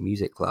MPG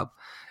Music Club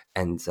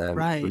and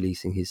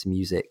releasing his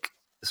music,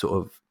 sort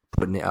of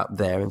putting it up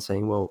there and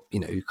saying, well,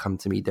 you come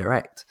to me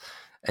direct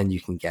and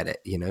you can get it,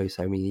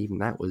 So even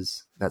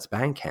that's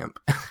Bandcamp,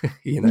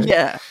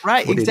 Yeah,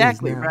 right,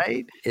 exactly,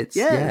 right. It's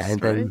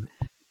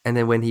and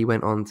then when he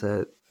went on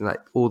to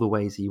all the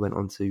ways he went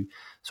on to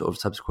sort of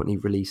subsequently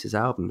release his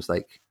albums,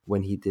 like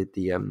when he did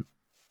the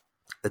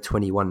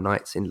 21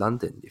 Nights in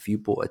London, if you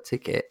bought a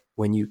ticket,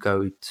 when you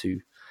go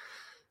to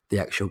the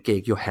actual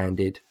gig, you're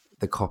handed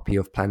the copy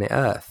of Planet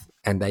Earth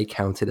and they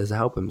counted as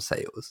album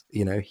sales.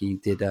 He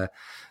did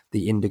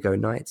the Indigo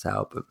Nights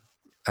album.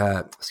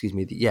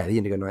 The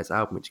Indigo Nights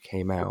album, which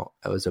came out,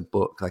 it was a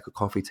book, like a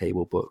coffee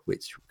table book,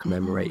 which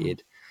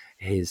commemorated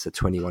his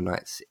 21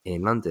 Nights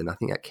in London. I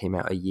think that came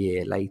out a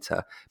year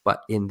later,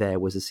 but in there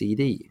was a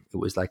CD. It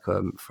was like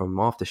from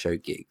after show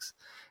gigs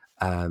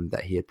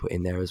that he had put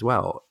in there as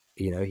well.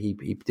 He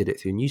did it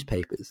through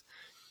newspapers.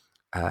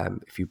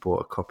 If you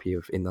bought a copy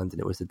of In London,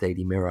 it was the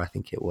Daily Mirror, I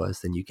think it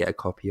was, then you get a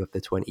copy of the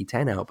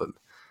 2010 album.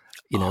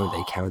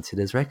 They counted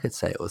as record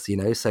sales.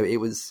 So it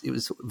was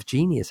sort of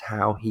genius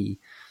how he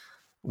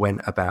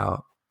went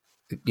about,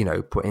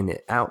 putting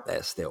it out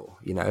there still.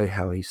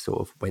 How he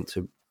sort of went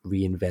to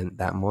reinvent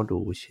that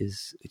model, which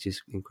is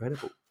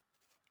incredible.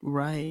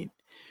 Right.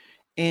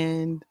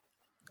 And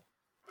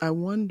I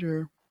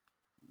wonder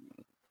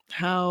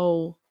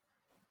how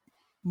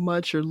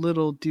much or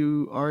little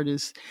do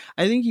artists,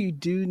 I think you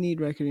do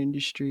need record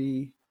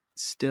industry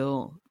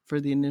still for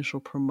the initial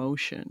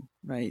promotion,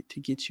 right? To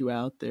get you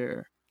out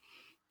there.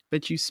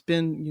 But you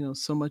spend,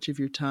 so much of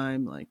your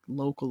time like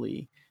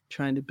locally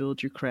trying to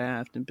build your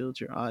craft and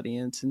build your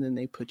audience, and then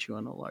they put you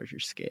on a larger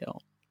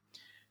scale.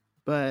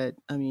 But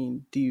I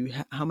mean,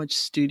 how much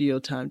studio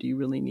time do you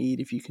really need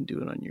if you can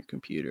do it on your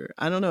computer?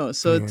 I don't know.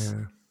 So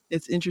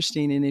it's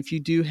interesting. And if you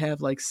do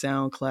have like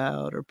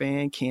SoundCloud or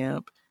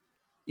Bandcamp,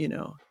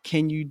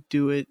 can you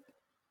do it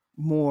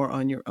more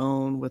on your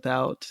own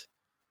without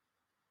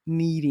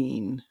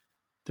needing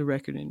the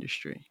record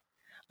industry?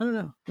 I don't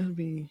know. It'll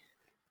be.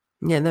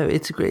 Yeah, no,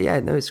 it's a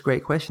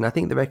great question. I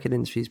think the record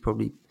industry is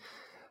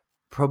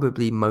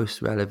probably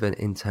most relevant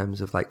in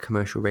terms of like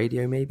commercial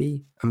radio,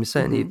 maybe. I mean,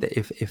 certainly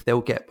if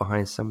they'll get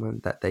behind someone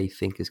that they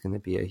think is going to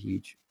be a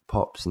huge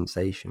pop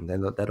sensation,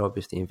 then they'd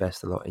obviously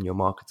invest a lot in your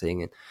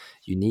marketing, and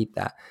you need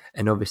that.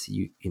 And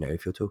obviously,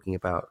 if you're talking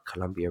about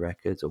Columbia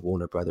Records or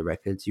Warner Brother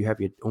Records, you have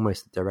your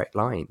almost a direct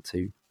line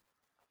to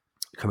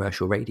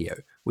commercial radio,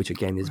 which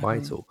again is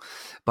vital.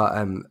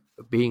 But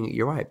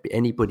you're right,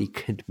 anybody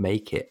could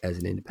make it as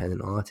an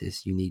independent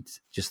artist. You need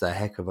just a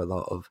heck of a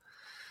lot of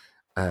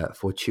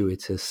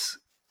fortuitous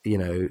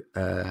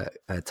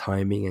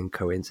timing and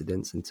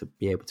coincidence, and to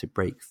be able to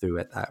break through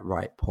at that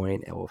right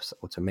point, or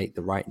to make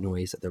the right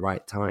noise at the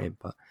right time.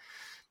 But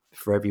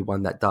for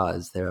everyone that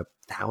does, there are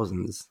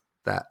thousands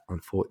that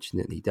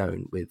unfortunately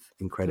don't, with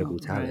incredible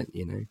talent.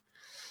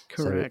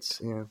 Correct.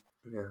 So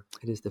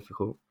it is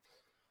difficult.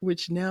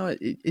 Which now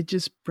it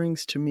just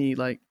brings to me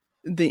like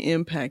the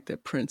impact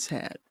that Prince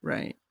had,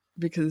 right?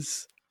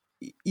 Because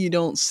you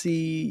don't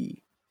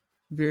see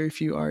very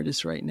few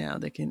artists right now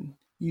that can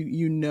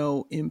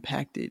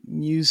impacted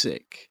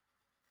music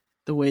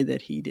the way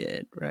that he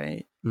did,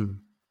 right?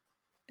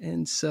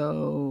 And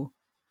so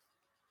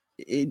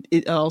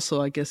it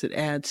also, I guess, it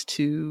adds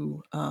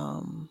to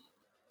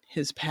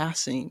his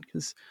passing,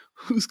 because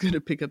who's going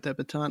to pick up that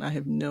baton? I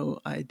have no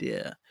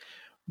idea.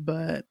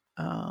 But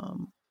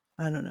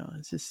I don't know.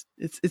 It's just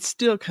it's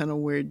still kind of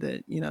weird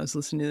that I was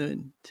listening to it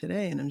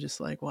today, and I'm just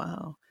like,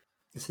 wow.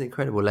 It's an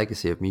incredible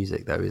legacy of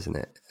music, though, isn't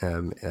it?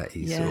 That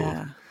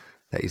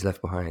he's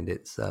left behind.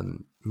 It's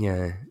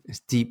it's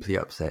deeply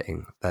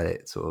upsetting that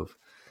it's sort of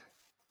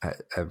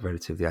at a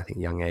relatively, I think,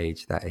 young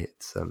age, that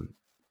it's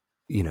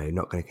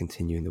not going to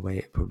continue in the way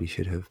it probably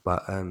should have.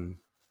 But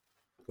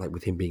like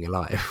with him being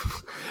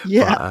alive,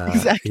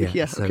 exactly.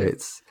 Yeah. So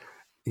it's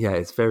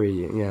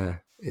very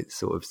It's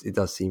sort of, it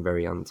does seem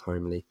very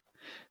untimely.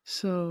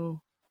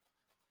 So,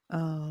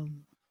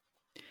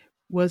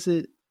 was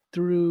it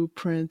through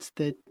Prince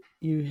that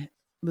you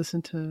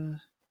listened to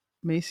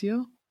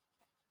Maceo?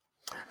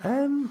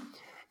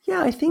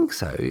 Yeah, I think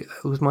so. It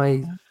was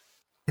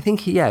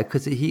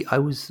because I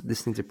was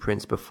listening to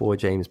Prince before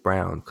James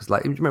Brown, because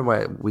like,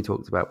 remember we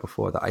talked about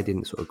before that I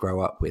didn't sort of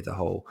grow up with the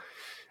whole,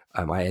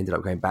 I ended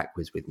up going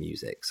backwards with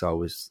music.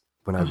 So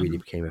when I really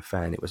became a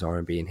fan, it was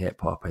R&B and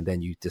hip hop, and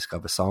then you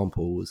discover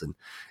samples and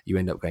you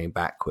end up going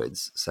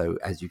backwards. So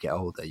as you get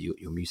older,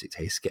 your music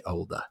tastes get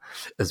older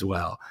as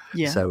well.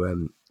 Yeah.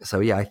 So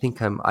yeah, I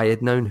think I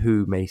had known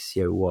who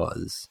Maceo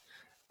was,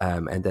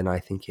 and then I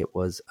think it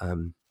was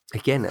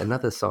again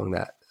another song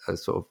that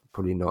sort of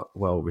probably not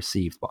well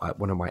received, but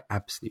one of my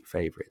absolute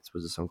favorites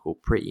was a song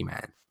called Pretty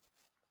Man.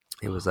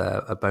 It was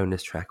a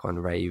bonus track on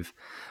Rave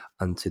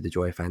Unto the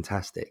Joy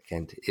Fantastic,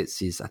 and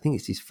I think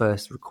it's his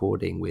first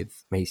recording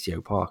with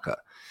Maceo Parker,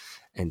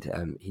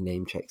 and he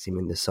name checks him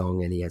in the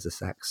song, and he has a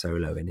sax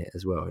solo in it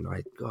as well, and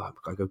I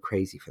go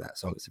crazy for that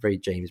song. It's a very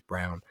James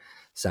Brown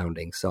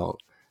sounding song,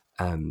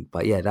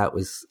 but yeah,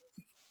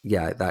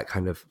 that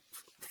kind of,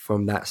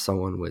 from that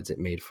song onwards, it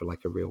made for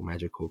like a real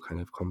magical kind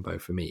of combo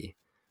for me.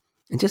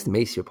 And just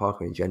Maceo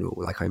Parker in general,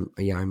 like I'm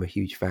a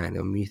huge fan.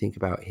 And when you think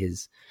about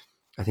his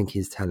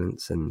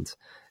talents and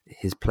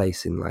his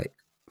place in like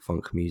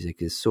funk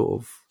music is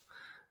sort of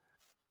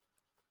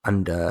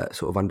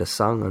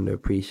undersung,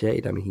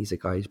 underappreciated. I mean, he's a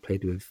guy who's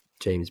played with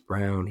James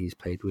Brown, he's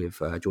played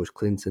with George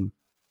Clinton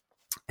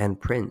and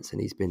Prince,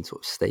 and he's been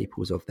sort of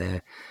staples of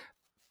their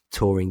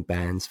touring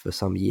bands for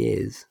some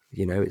years.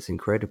 It's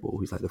incredible.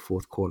 He's like the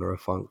fourth corner of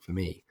funk for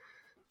me.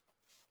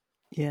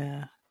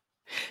 Yeah.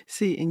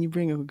 See, and you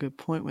bring up a good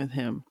point with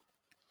him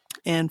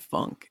and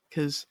funk,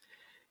 because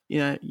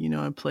I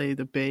play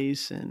the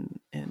bass and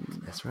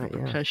that's right,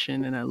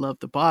 percussion, and I love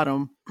the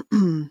bottom.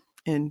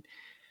 And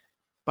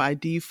by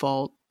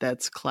default,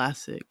 that's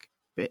classic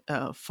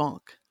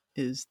funk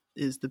is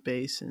the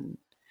bass,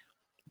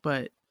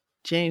 but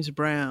James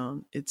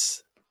Brown,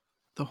 it's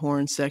the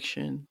horn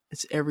section,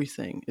 it's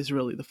everything is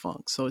really the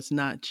funk. So it's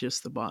not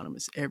just the bottom,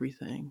 it's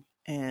everything.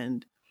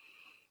 And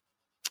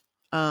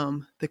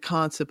the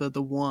concept of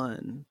the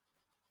one,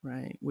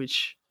 right,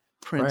 which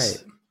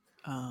Prince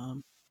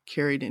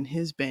carried in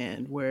his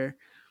band, where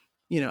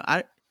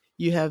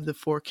you have the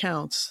 4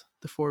 counts,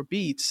 the 4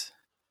 beats,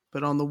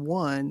 but on the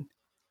one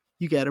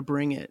you got to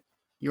bring it,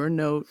 your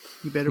note,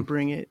 you better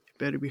bring it, it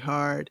better be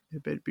hard,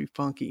 it better be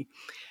funky.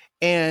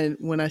 And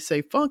when I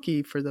say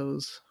funky, for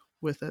those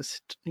with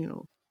us,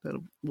 that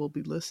will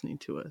be listening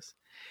to us,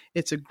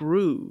 it's a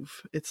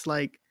groove. It's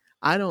like,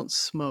 I don't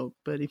smoke,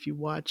 but if you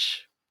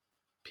watch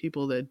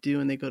people that do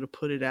and they go to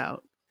put it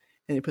out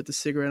and they put the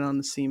cigarette on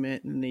the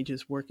cement and they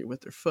just work it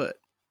with their foot,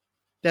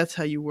 that's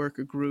how you work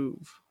a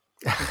groove.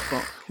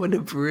 What a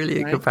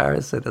brilliant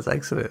comparison. That's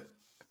excellent.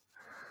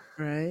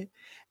 Right.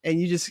 And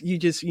you just,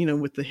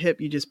 with the hip,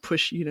 you just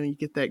push, you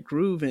get that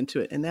groove into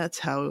it. And that's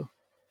how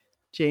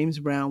James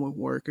Brown would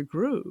work a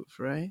groove.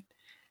 Right.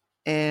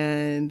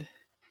 And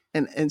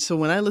so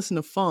when I listen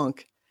to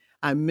funk,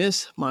 I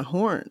miss my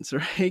horns,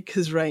 right?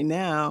 Because right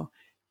now,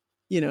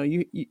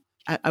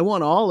 I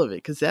want all of it,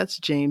 because that's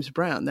James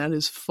Brown. That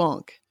is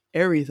funk,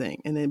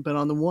 everything. And then, but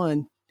on the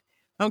one,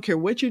 I don't care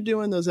what you're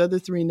doing, those other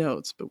three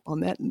notes, but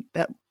on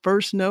that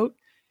first note,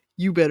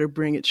 you better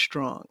bring it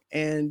strong.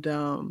 And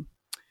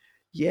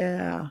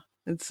yeah,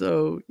 and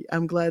so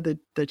I'm glad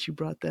that you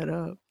brought that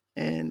up,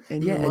 and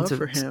your love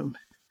for him.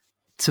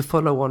 To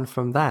follow on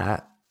from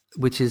that,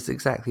 which is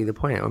exactly the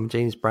point.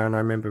 James Brown, I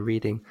remember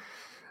reading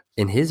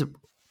in his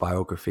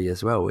biography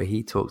as well, where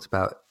he talked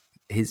about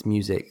his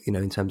music,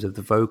 in terms of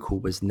the vocal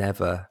was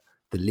never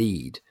the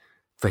lead.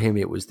 For him,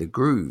 it was the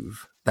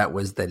groove that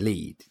was the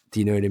lead. Do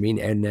you know what I mean?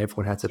 And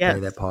everyone had to play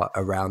their part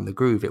around the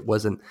groove. It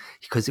wasn't,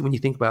 because when you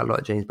think about a lot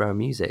of James Brown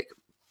music,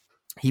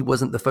 he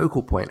wasn't the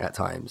focal point at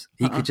times.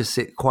 He could just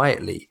sit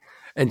quietly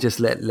and just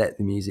let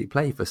the music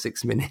play for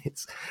 6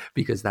 minutes,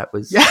 because that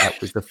was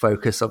the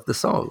focus of the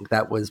song.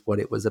 That was what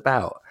it was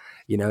about,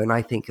 and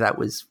I think that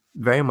was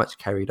very much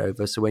carried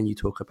over. So when you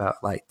talk about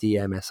like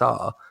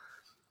DMSR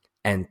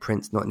and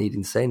Prince not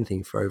needing to say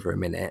anything for over a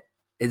minute,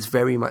 it's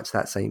very much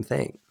that same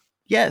thing.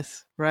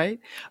 Yes, right?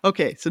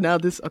 Okay, so now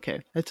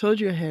I told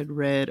you I had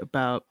read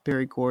about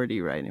Berry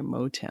Gordy, right, in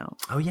Motown.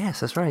 Oh, yes,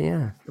 that's right,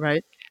 yeah.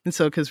 Right? And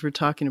so, because we're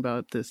talking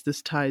about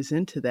this ties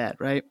into that,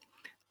 right?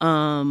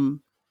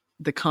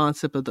 The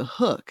concept of the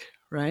hook,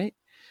 right?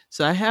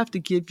 So I got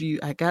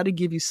to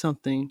give you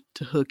something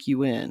to hook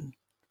you in,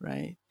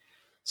 right?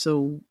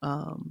 So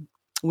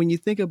when you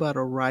think about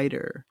a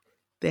writer,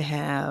 they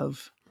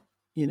have,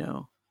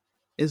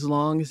 as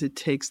long as it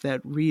takes that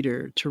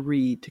reader to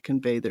read to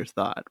convey their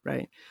thought,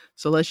 right?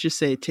 So let's just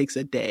say it takes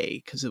a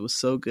day, because it was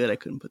so good I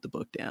couldn't put the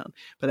book down,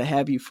 but I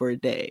have you for a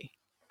day.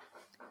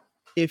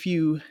 If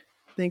you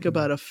think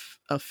about a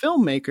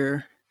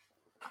filmmaker,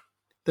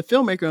 the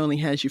filmmaker only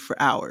has you for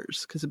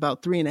hours, because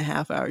about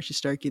 3.5 hours you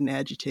start getting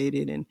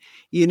agitated, and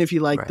even if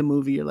you like the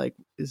movie, you're like,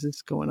 is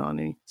this going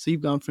on? So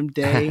you've gone from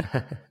day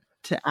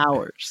to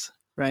hours,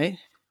 right?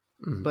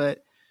 Mm.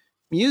 But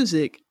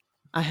music,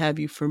 I have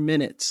you for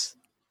minutes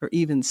or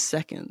even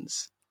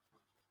seconds.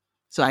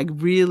 So I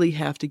really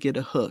have to get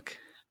a hook.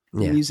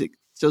 Music.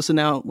 So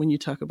now when you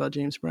talk about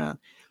James Brown,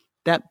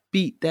 that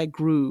beat, that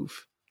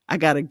groove, I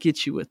got to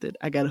get you with it.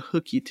 I got to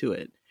hook you to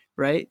it,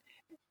 right?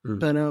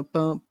 Ba-dum,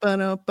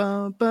 ba-dum,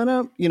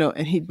 ba-dum,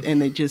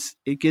 and they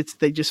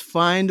just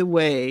find a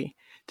way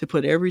to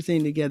put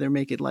everything together,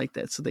 make it like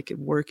that so they could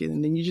work it,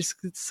 and then you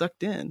just get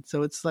sucked in.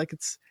 So it's like,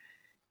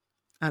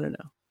 I don't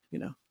know.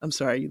 I'm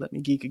sorry you let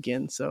me geek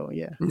again. So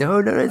yeah.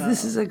 No,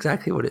 this is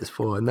exactly what it's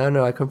for.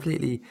 No, I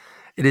completely.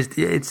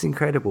 It's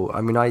incredible.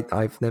 I mean,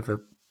 I've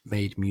never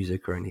made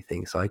music or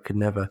anything, so I could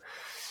never,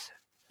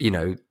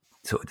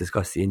 sort of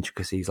discuss the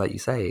intricacies, like you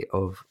say,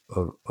 of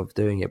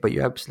doing it. But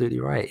you're absolutely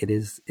right. It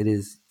is.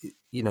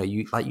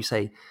 You like you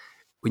say,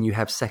 when you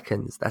have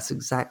seconds, that's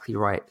exactly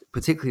right.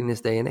 Particularly in this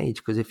day and age,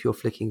 because if you're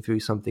flicking through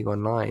something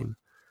online,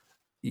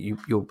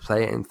 you'll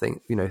play it and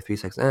think, 3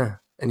 seconds,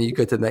 and you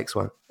go to the next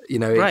one. It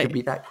could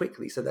be that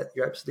quickly. So that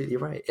you're absolutely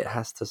right. It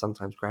has to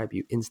sometimes grab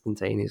you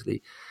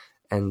instantaneously.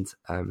 And,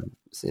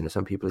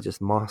 some people are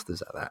just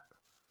masters at that.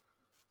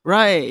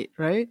 Right.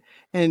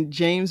 And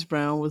James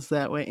Brown was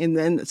that way. And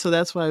then, so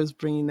that's why I was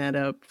bringing that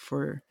up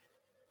for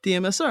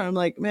DMSR. I'm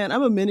like, man,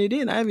 I'm a minute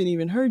in. I haven't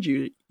even heard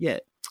you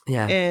yet.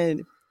 Yeah.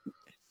 And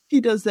he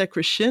does that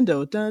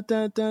crescendo, dun,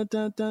 dun, dun,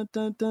 dun, dun,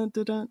 dun, dun,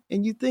 dun, dun,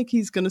 and you think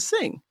he's going to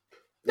sing.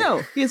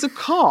 No, he has a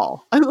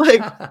call. I'm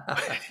like,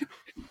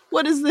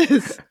 what is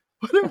this?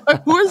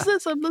 Who is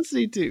this I'm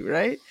listening to?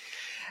 Right.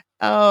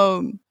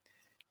 And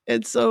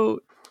so,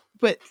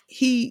 but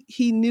he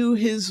knew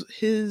his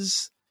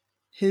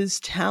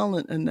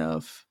talent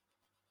enough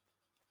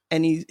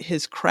and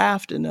his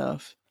craft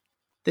enough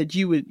that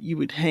you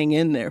would hang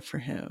in there for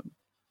him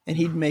and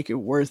he'd make it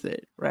worth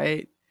it.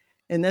 Right.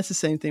 And that's the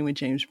same thing with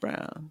James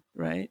Brown.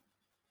 Right.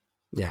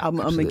 Yeah, I'm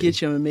going to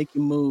get you, I'm going to make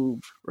you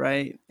move.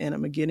 Right. And I'm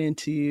going to get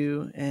into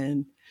you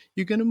and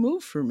you're going to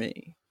move for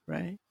me.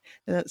 Right.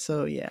 And that's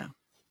so, yeah.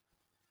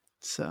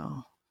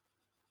 So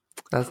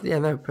that's,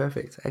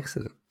 perfect.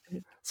 Excellent.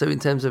 So in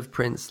terms of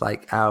Prince,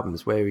 like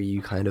albums, where are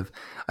you kind of,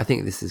 I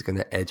think this is going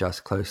to edge us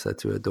closer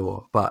to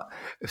Adore, but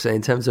so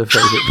in terms of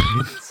favorite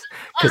Prince,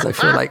 because I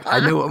feel like I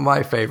know what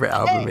my favorite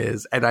album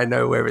is and I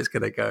know where it's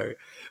going to go,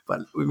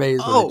 but we may as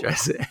well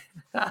address it.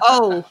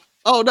 No.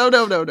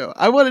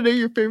 I want to know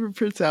your favorite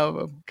Prince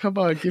album. Come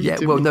on, give it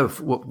to me. No,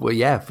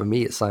 for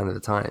me, it's Sign of the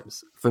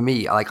Times. For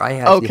me, like I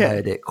actually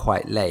heard it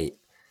quite late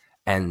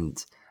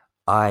and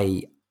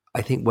I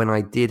I think when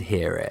I did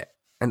hear it,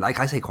 and like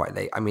I say, quite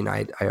late. I mean,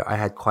 I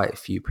had quite a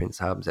few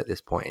Prince albums at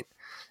this point,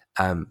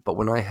 but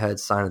when I heard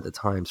 "Sign of the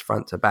Times"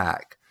 front to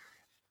back,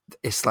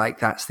 it's like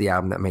that's the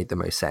album that made the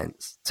most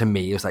sense to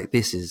me. It was like,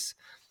 this is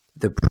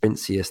the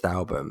Princiest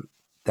album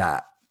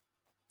that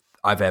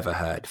I've ever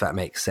heard, if that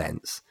makes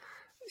sense.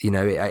 You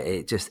know,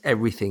 it just,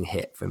 everything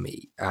hit for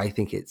me. I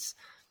think it's,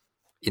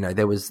 you know,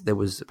 there was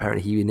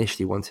apparently he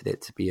initially wanted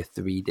it to be a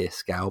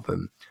 3-disc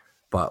album,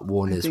 but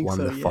Warner's won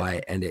the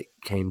fight and it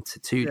came to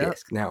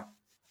 2-disc. Now,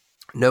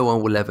 no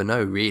one will ever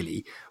know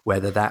really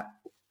whether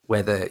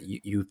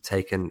you've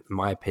taken, in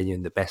my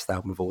opinion, the best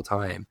album of all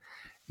time.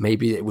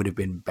 Maybe it would have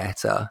been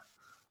better,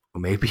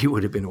 or maybe it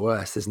would have been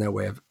worse. There's no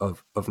way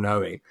of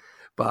knowing.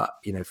 But,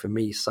 you know, for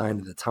me, Sign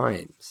of the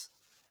Times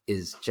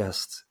is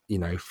just, you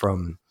know,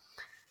 from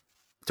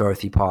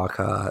Dorothy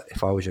Parker,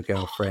 If I Was Your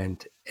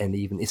Girlfriend, and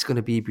even It's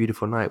Gonna Be a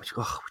Beautiful Night, which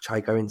I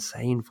go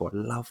insane for. I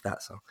love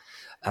that song.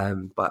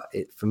 But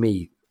for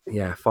me,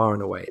 yeah, far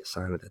and away, it's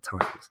Sign of the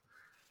Times.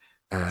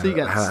 So you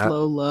got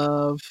Slow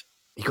Love.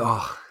 You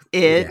got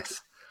It.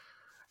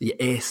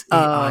 Yes.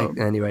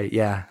 Anyway,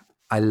 yeah,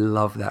 I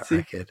love that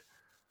record.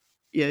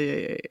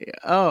 Yeah.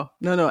 Oh,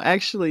 no.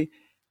 Actually,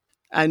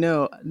 I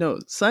know. No,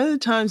 Sign of the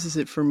Times is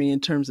it for me in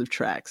terms of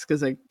tracks,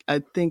 because I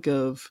think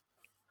of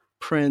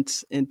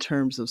Prince in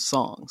terms of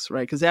songs,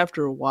 right? Because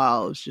after a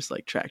while, it's just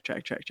like track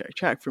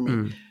for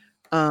me.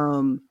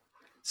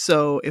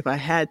 So if I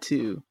had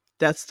to,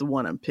 that's the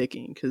one I'm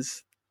picking,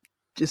 because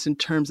just in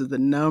terms of the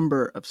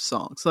number of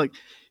songs, like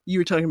you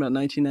were talking about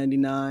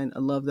 1999, I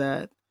love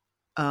that.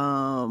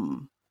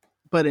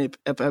 But if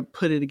I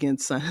put it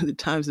against Sign of the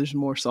Times, there's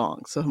more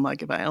songs. So I'm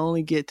like, if I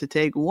only get to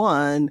take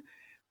one,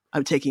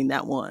 I'm taking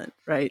that one,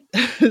 right?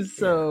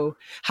 So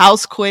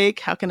Housequake,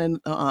 how can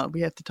I,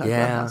 we have to talk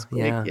about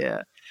Housequake.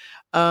 Yeah.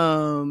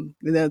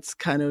 That's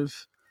kind of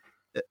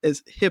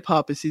as hip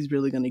hop as he's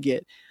really going to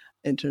get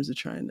in terms of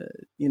trying to,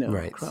 you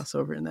know, cross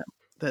over in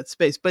that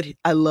space. But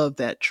I love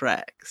that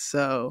track.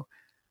 So,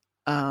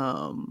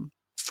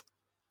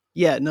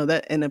 yeah, no,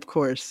 that, and of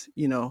course,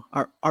 you know,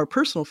 our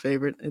personal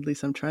favorite, at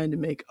least I'm trying to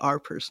make our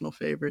personal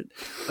favorite,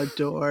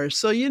 Adore.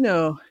 So, you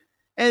know,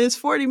 and it's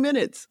 40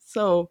 minutes.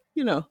 So,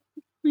 you know,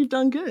 we've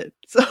done good.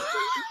 So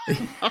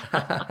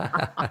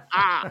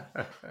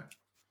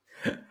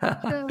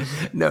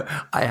no,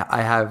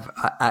 I have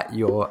at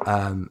your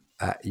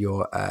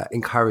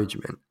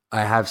encouragement,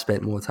 I have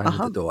spent more time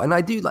with Adore, and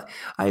I do like.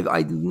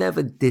 I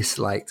never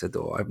disliked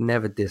Adore. I've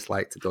never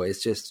disliked Adore.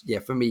 It's just, yeah,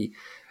 for me,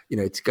 you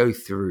know, to go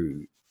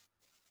through,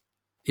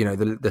 you know,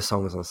 the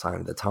songs on Sign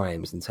of the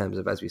Times in terms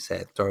of, as we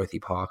said, Dorothy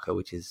Parker,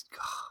 which is,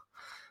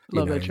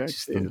 love that track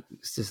too.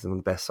 It's just one of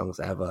the best songs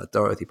ever.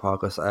 Dorothy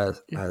Parker,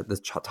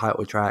 the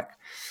title track,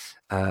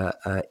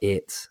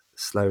 It,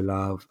 Slow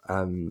Love,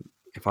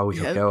 If I Was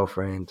Your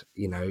Girlfriend,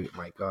 you know,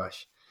 my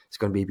gosh, It's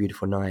Gonna Be a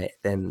Beautiful Night.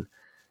 Then,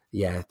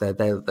 yeah,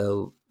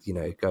 they'll you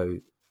know,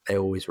 they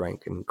always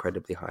rank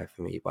incredibly high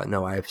for me. But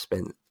no, I have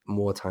spent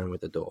more time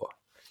with Adore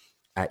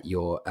at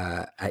your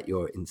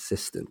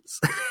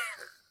insistence.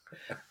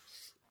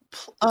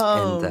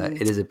 And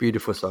it is a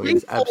beautiful song. It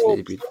is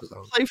absolutely a beautiful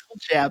song. Playful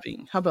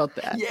jabbing. How about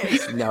that?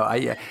 Yes. No,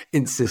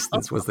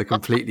 insistence was the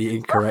completely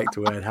incorrect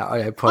word. I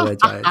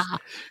apologize.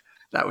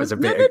 That was a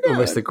bit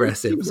almost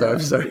aggressive. So I'm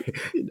sorry.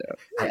 You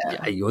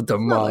know, your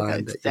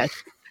demand.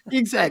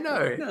 Exactly.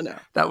 No.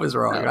 That was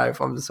wrong. No.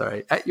 I'm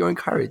sorry. At your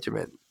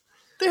encouragement.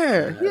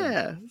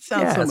 There,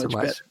 sounds so much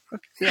better.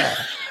 Okay. Yeah,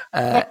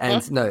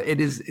 and no,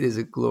 it is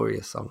a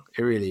glorious song.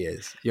 It really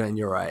is. And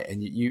you're right.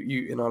 And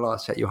you in our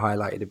last chat, you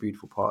highlighted a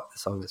beautiful part of the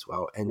song as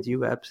well, and you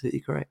were absolutely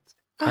correct.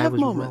 I have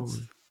moments.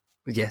 Wrong.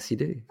 Yes, you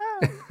do.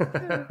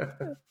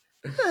 I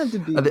have to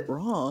be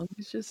wrong.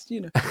 It's just,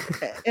 you know,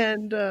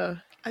 and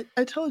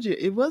I told you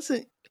it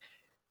wasn't.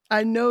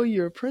 I know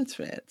you're a Prince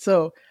fan,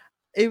 so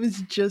it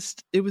was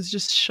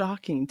just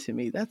shocking to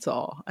me. That's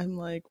all. I'm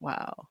like,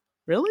 wow,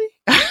 really?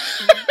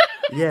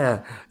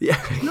 Yeah.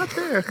 Not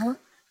there, huh?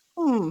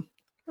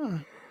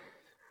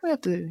 We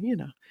have to, you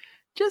know,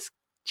 just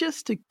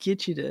to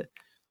get you to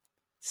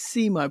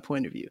see my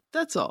point of view.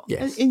 That's all.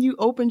 Yes. And you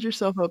opened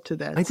yourself up to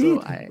that. I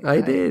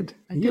did.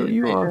 I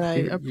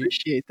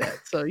appreciate that.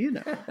 So, you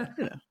know,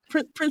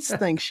 Prince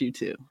thanks you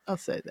too. I'll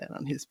say that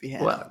on his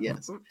behalf. Well,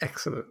 yes.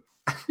 Excellent.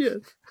 Yes.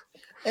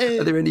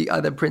 Are there any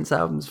other Prince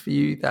albums for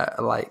you that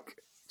are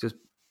like, just,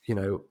 you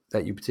know,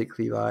 that you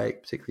particularly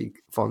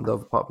fond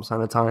of, apart from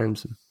Sign of the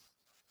Times?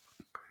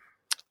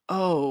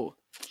 Oh,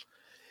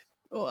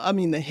 well, I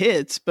mean the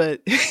hits,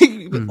 but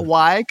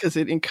why? Because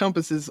it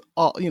encompasses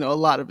all, you know, a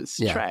lot of his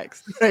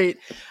tracks, right?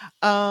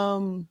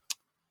 No,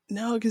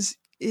 because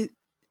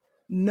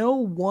no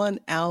one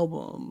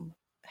album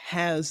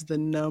has the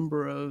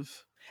number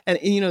of, and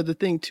you know, the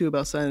thing too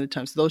about Sign of the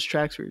Times, those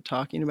tracks we were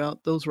talking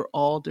about, those were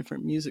all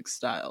different music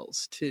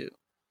styles too,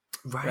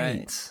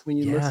 right? When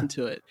you listen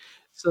to it.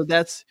 So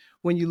that's,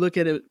 when you look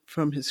at it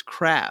from his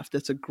craft,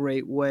 that's a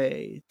great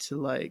way to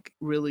like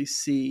really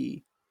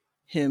see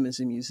him as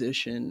a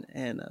musician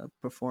and a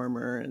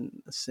performer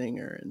and a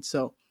singer. And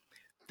so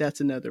that's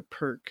another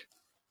perk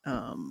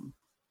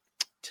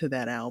to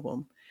that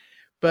album.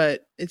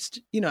 But it's,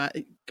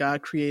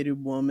 God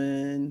Created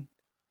Woman.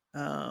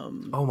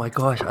 Oh my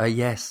gosh!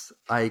 Yes,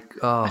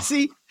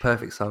 see,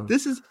 perfect song.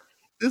 This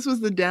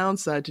was the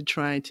downside to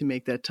trying to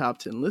make that top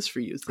 10 list for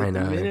you. It's like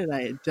the minute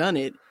I had done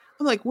it,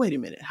 I'm like, wait a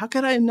minute, how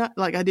could I not?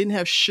 Like, I didn't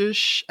have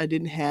Shush, I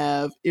didn't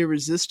have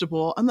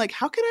Irresistible. I'm like,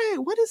 how could I?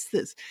 What is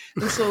this?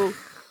 And so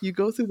you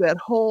go through that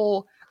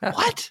whole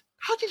what?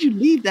 How did you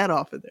leave that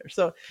off of there?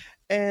 So,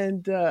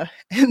 and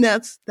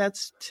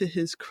that's to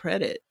his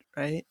credit,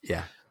 right?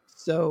 Yeah.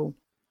 So.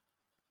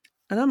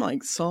 And I'm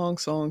like, song.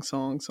 And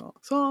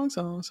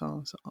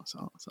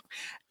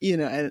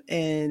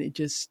it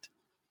just,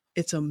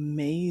 it's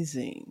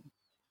amazing.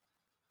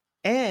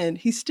 And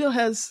he still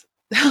has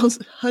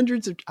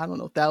hundreds of, I don't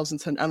know,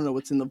 thousands, I don't know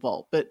what's in the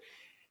vault, but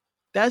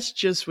that's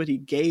just what he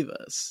gave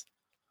us.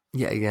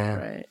 Yeah.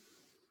 Right.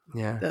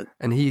 Yeah.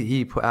 And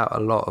he put out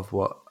a lot of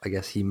what I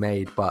guess he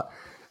made, but,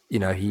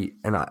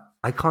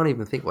 I can't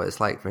even think what it's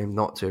like for him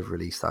not to have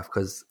released stuff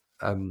because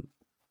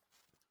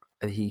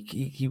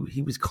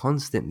he was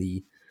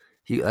constantly,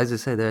 as I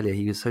said earlier,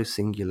 he was so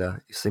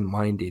singular, so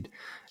minded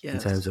in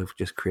terms of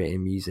just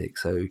creating music.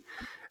 So,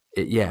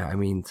 I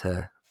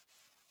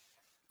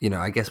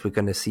guess we're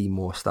going to see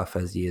more stuff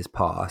as years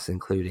pass,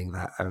 including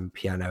that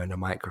Piano and a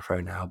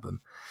Microphone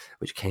album,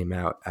 which came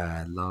out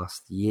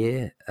last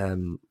year.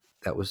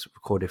 That was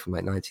recorded from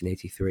like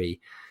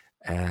 1983,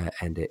 and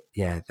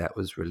that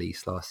was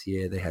released last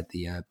year. They had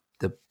the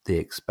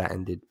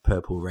expanded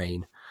Purple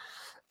Rain.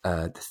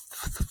 The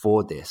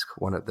 4-disc,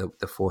 one of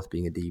the fourth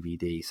being a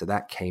DVD. So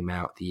that came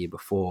out the year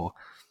before.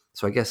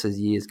 So I guess as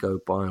years go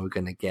by, we're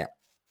going to get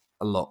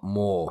a lot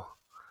more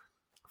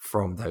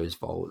from those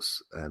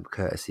vaults,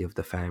 courtesy of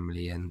the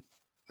family and,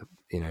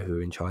 who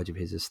are in charge of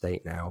his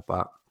estate now.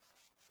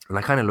 And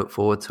I kind of look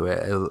forward to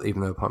it,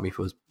 even though part of me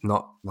feels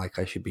not like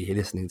I should be here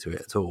listening to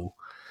it at all.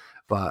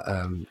 But,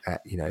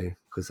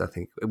 because I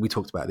think we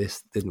talked about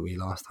this, didn't we,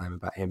 last time,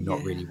 about him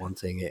not really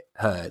wanting it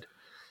heard.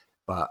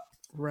 But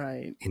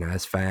right,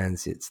 as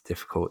fans, it's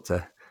difficult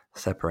to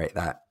separate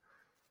that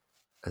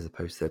as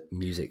opposed to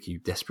music you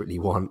desperately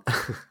want.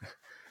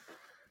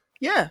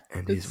 And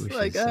it's his wishes,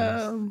 like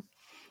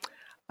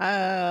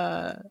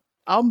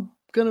I'm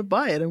gonna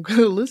buy it, I'm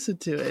gonna listen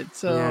to it,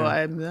 so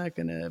I'm not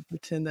gonna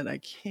pretend that I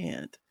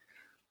can't.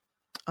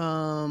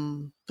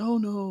 Oh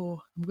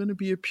no, I'm gonna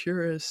be a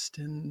purist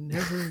and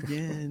never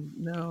again.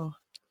 No,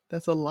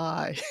 that's a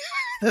lie.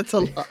 That's a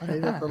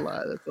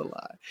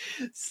lie.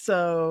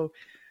 So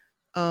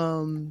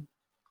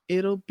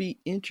it'll be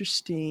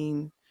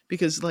interesting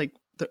because like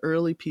the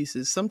early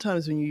pieces,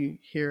 sometimes when you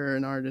hear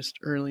an artist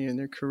early in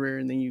their career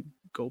and then you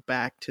go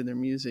back to their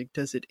music,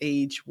 does it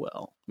age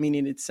well?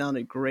 Meaning it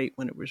sounded great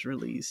when it was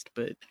released,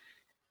 but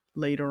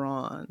later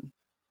on,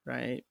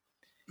 right?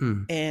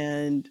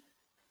 And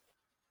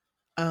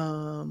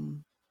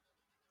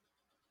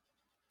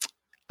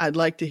I'd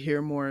like to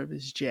hear more of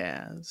his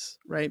jazz,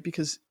 right?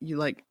 Because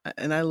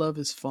and I love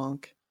his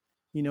funk,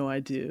 I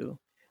do.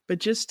 But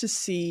just to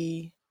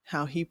see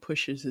how he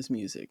pushes his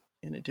music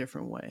in a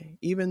different way,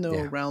 even though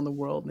Around the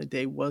World in a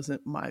Day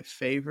wasn't my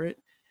favorite,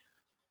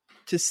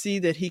 to see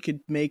that he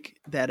could make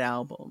that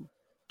album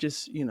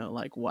just,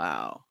 like,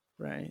 wow,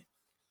 right?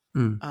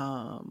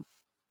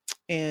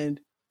 And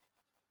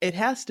it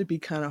has to be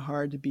kind of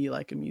hard to be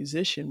like a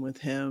musician with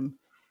him.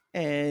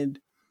 And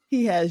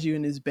he has you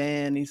in his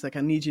band. He's like,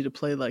 I need you to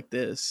play like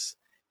this.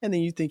 And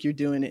then you think you're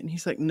doing it. And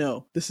he's like,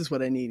 no, this is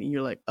what I need. And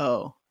you're like,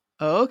 oh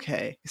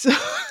okay. So...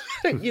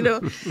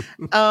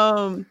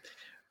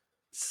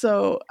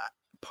 so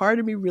part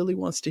of me really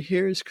wants to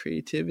hear his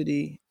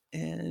creativity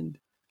and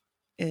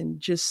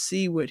just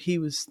see what he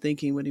was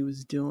thinking, what he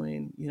was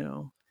doing,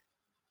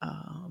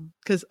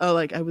 because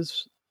I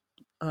was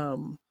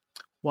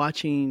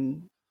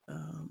watching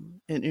an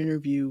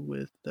interview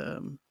with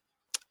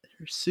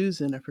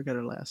Susan, I forgot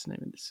her last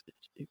name,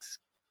 it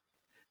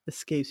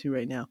escapes me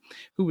right now,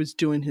 who was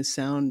doing his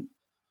sound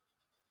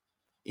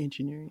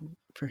engineering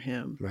for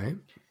him, right?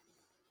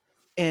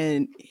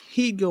 And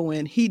he'd go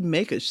in, he'd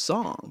make a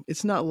song.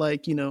 It's not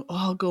like,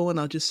 I'll go in,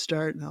 I'll just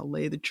start and I'll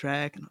lay the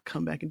track and I'll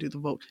come back and do the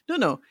vocal.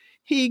 No.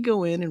 He'd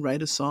go in and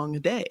write a song a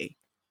day.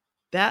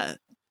 That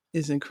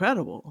is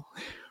incredible,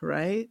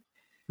 right?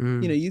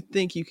 You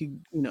think you could,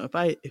 if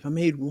I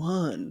made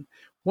one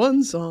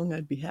song,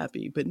 I'd be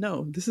happy. But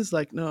no, this is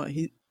like, no,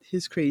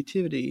 his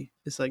creativity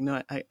is like,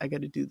 no, I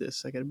got to do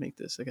this. I got to make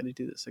this. I got to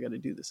do this. I got to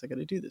do this. I got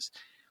to do this.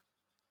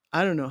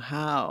 I don't know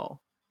how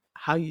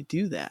you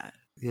do that.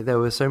 Yeah, there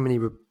were so many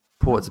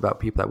reports about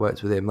people that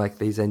worked with him, like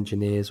these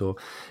engineers or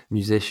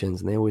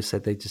musicians, and they always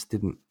said they just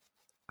didn't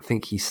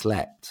think he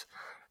slept.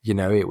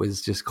 It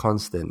was just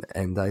constant.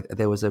 And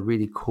there was a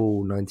really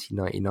cool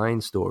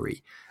 1999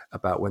 story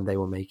about when they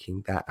were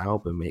making that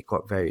album. It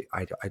got very,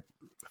 I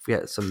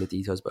forget some of the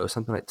details, but it was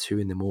something like 2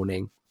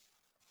 a.m.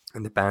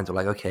 And the bands were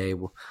like, okay,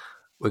 well,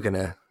 we're going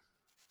to,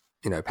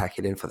 pack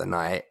it in for the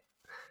night.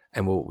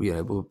 And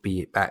we'll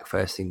be back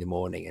first thing in the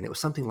morning. And it was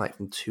something like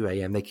from 2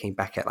 a.m. They came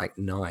back at like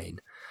 9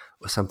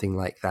 or something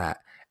like that.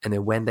 And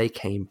then when they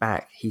came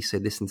back, he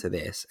said, listen to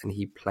this. And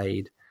he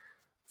played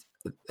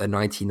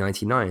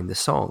 1999, the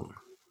song.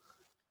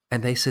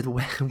 And they said,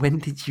 when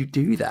did you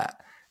do that?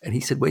 And he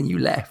said, when you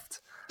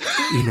left.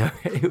 You know,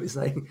 it was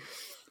like,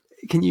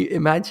 can you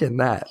imagine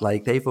that?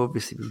 Like, they've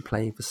obviously been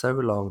playing for so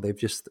long,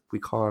 we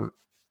can't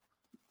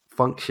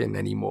function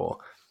anymore.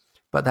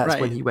 But that's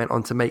when he went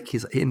on to make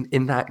his,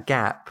 in that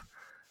gap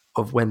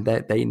of when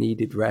they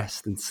needed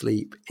rest and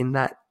sleep, in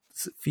that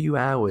few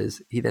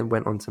hours, he then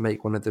went on to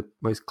make one of the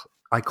most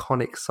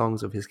iconic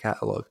songs of his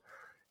catalog.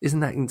 Isn't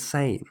that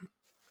insane?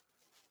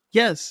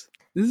 Yes,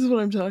 this is what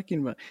I'm talking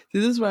about.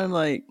 This is why I'm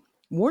like,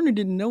 Warner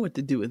didn't know what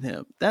to do with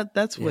him.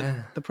 That's what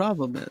the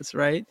problem is,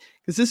 right?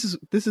 Because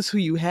this is who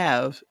you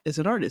have as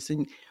an artist,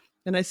 and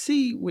I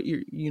see what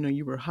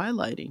you were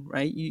highlighting,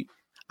 right?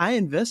 I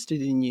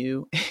invested in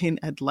you, and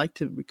I'd like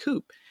to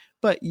recoup,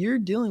 but you're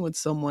dealing with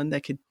someone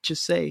that could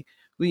just say,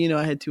 well,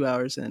 I had 2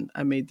 hours and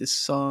I made this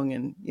song,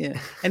 and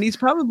and he's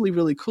probably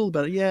really cool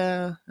about it.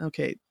 Yeah,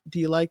 okay. Do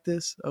you like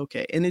this?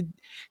 Okay, and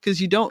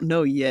because you don't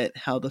know yet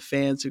how the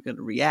fans are going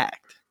to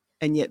react,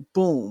 and yet,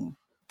 boom.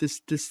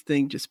 This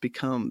thing just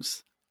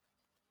becomes,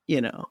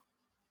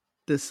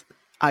 this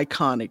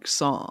iconic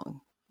song,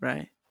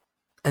 right?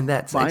 And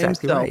that's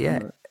exactly right.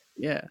 Yeah,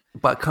 yeah.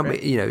 But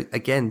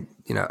again,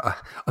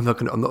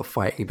 I'm not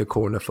fighting the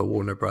corner for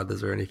Warner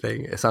Brothers or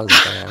anything. It sounds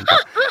like I am,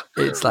 but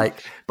it's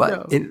like,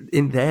 no.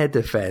 in their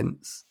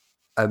defense,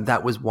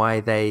 that was why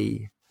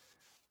they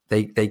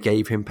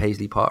gave him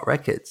Paisley Park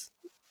Records,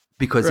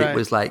 because it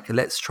was like,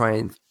 let's try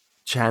and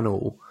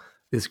channel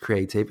this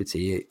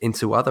creativity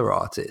into other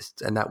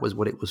artists, and that was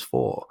what it was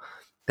for.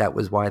 That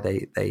was why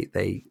they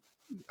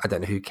I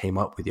don't know who came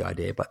up with the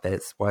idea, but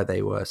that's why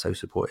they were so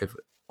supportive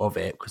of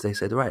it, because they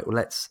said, right,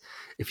 well,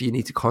 if you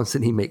need to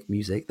constantly make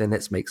music, then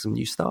let's make some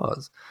new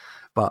stars.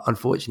 But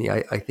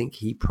unfortunately, I think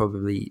he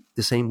probably,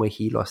 the same way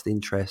he lost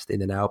interest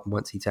in an album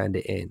once he turned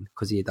it in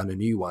because he had done a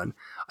new one,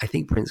 I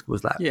think Prince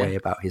was that way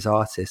about his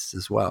artists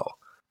as well.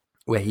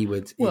 Where he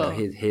would,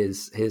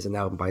 here's an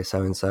album by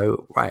so and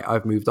so. Right,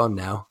 I've moved on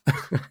now,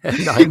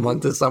 and I'm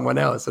on to someone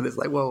else. And it's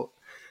like, well,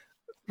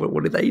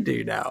 what do they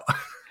do now?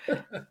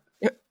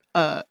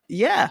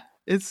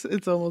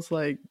 It's almost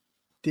like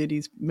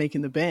Diddy's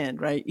making the band,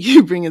 right?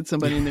 You bring in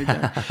somebody and they're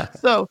done.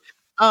 So,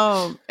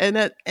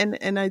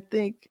 and I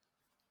think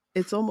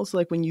it's almost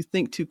like when you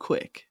think too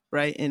quick,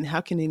 right? And how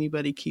can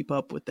anybody keep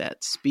up with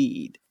that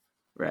speed,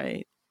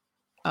 right?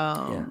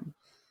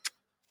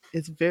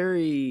 It's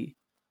very.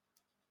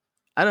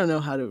 I don't know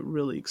how to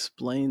really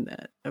explain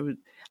that.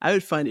 I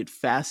would find it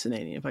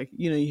fascinating if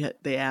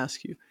they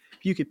ask you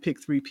if you could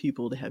pick 3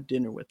 people to have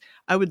dinner with.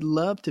 I would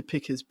love to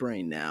pick his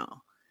brain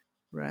now,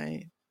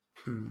 right?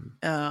 But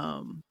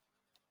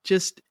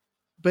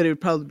it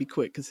would probably be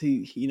quick because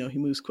he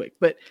moves quick.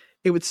 But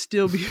it would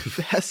still be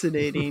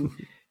fascinating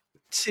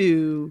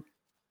to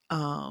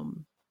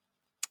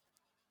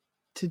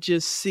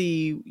just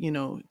see,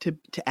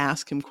 to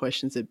ask him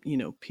questions that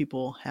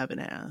people haven't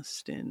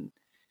asked, and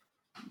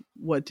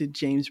what did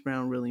James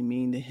Brown really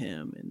mean to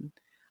him? And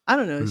I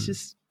don't know. It's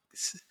just,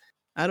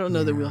 I don't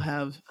know that we'll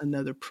have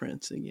another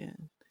Prince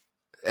again.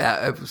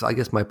 I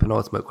guess my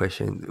penultimate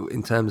question,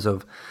 in terms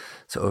of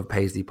sort of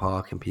Paisley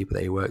Park and people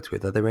that he worked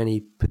with, are there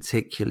any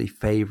particularly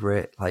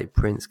favorite like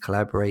Prince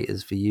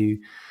collaborators for you?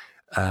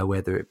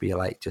 Whether it be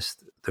like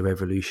just the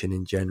Revolution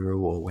in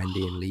general, or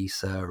Wendy and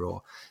Lisa,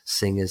 or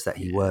singers that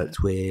he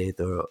worked with,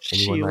 or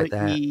anyone Sheila like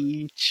that?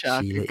 E,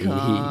 Chaka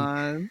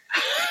Khan.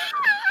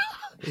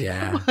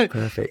 Yeah,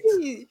 perfect.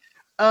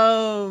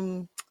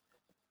 And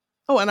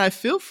I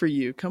Feel For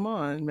You. Come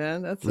on,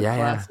 man. That's a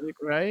classic,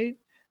 right?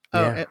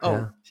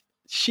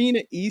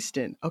 Sheena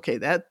Easton. Okay,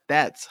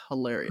 that's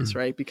hilarious,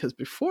 right? Because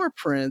before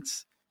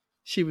Prince,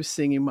 she was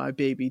singing My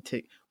Baby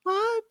Takes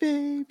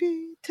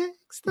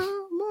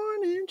the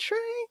Morning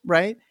Train,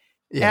 right?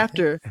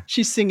 After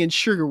she's singing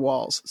Sugar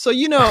Walls. So,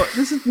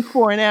 this is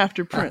before and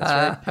after Prince,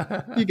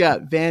 right? You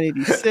got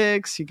Vanity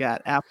 6, you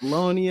got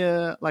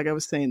Apollonia, like I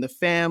was saying, The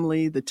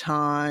Family, The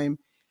Time,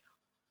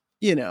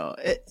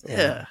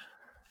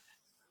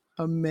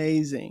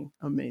 amazing.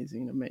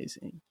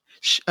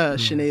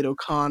 Sinead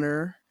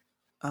O'Connor.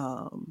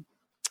 I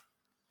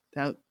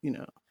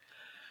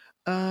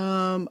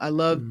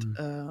loved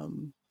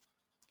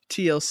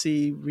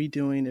TLC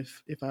redoing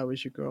If I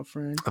Was Your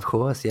Girlfriend. Of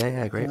course,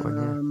 great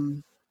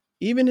one.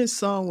 Even his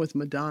song with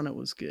Madonna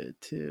was good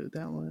too.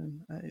 That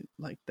one, I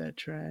like that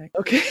track.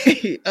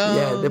 Okay.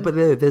 But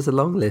there's a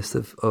long list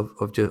of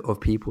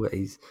people that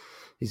he's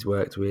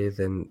worked with,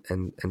 and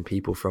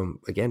people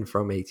from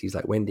 80s,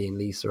 like Wendy and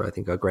Lisa, I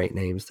think are great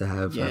names to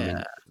have. I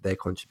mean, their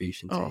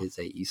contribution to his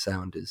 80s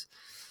sound is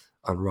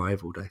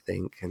unrivaled, I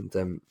think. And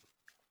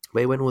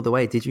but it went all the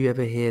way. Did you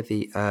ever hear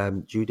the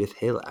Judith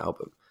Hill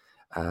album?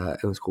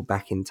 It was called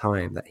Back in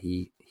Time, that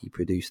he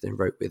produced and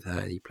wrote with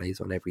her. He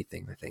plays on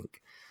everything, I think.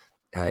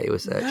 It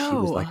was she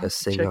was like a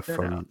singer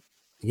from.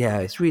 Yeah,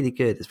 it's really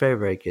good. It's very,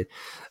 very good.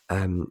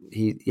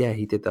 He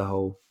did the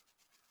whole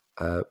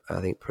I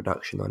think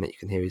production on it. You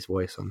can hear his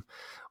voice on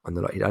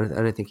the lot. I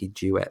don't think he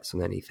duets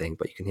on anything,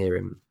 but you can hear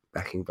him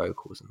backing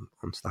vocals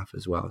on stuff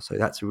as well. So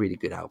that's a really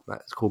good album.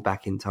 It's called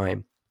Back in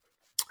Time.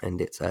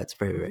 and it's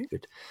very, very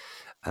good.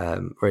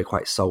 Very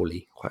quite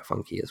soul-y, quite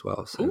funky as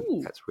well. So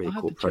that's a really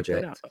cool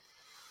project.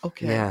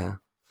 Okay. Yeah.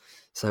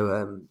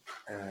 So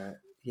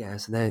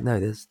so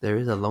there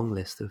is a long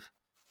list of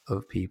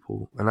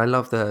people, and I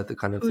love the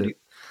kind of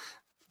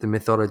the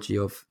mythology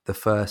of the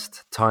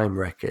first Time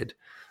record,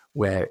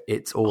 where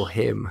it's all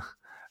him.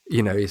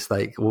 You know, it's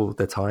like all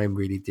the Time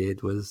really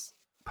did was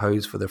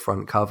pose for the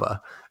front cover,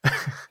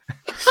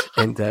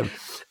 and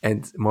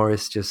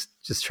Morris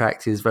just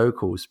tracked his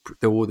vocals.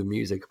 All the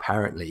music,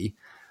 apparently,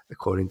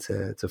 according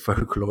to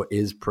folklore,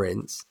 is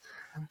Prince,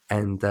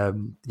 and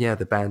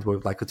the band were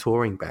like a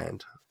touring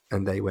band,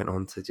 and they went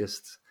on to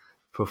just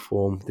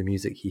perform the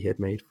music he had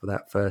made for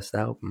that first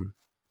album,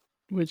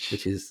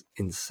 which is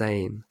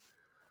insane.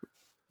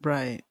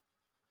 Right.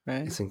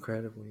 It's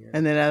incredible. Yeah.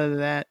 And then out of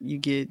that, you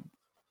get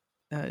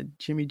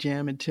Jimmy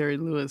Jam and Terry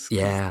Lewis.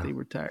 Yeah, they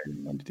retired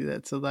and wanted to do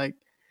that. So like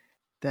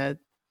that,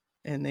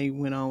 and they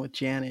went on with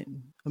Janet.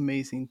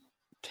 Amazing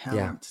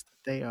talents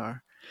that they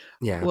are.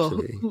 Yeah, well,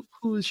 absolutely.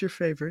 who is your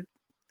favorite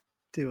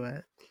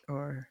duet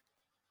or?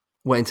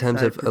 Well, in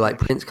terms of like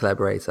Prince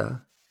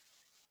collaborator.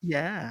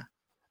 Yeah.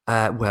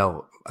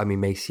 Well, I mean,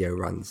 Maceo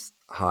runs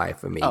high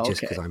for me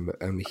just because I'm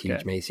a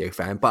huge Maceo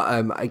fan.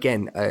 But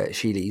again,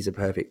 Sheila is a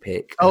perfect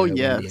pick.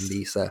 Wendy and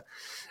Lisa,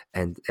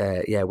 and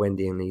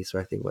Wendy and Lisa.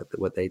 I think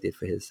what they did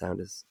for his sound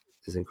is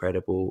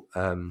incredible.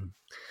 I'm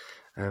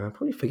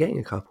probably forgetting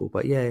a couple,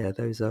 but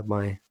those are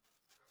my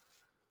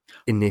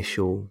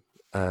initial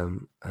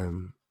faves.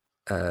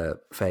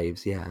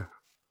 Yeah.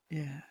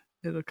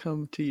 It'll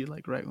come to you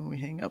like right when we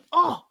hang up.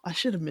 Oh, I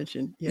should have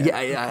mentioned.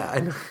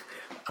 I know.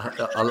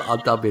 I'll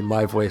dub in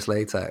my voice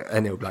later,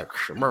 and it'll be like.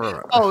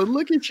 Oh,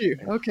 look at you!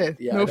 Okay,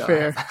 no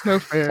fair.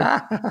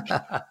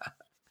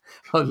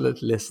 I'll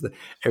list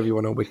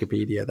everyone on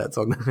Wikipedia that's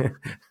on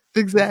there.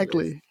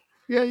 Exactly.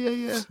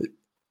 Yeah.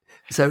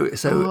 So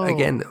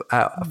again,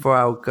 for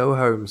our go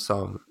home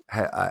song,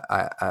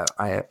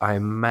 I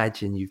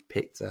imagine you've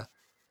picked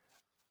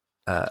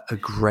a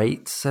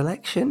great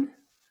selection.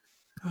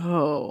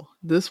 Oh,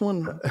 this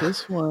one.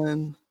 This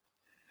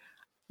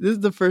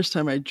is the first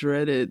time I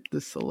dreaded the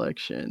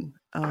selection.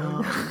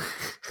 I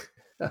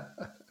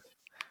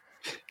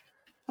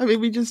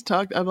mean, we just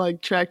talked. I'm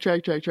like track. How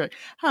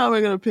am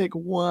I going to pick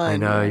one? I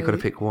know you got to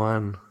pick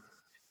one.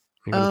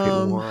 You got to pick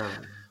one.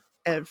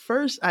 At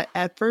first, I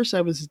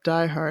was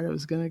diehard. I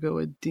was going to go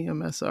with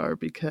DMSR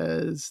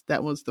because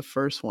that was the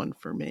first one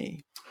for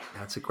me.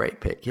 That's a great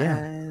pick. Yeah.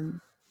 And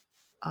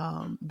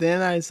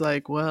then I was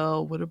like,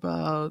 well, what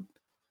about?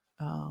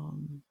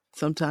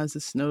 Sometimes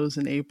it snows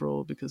in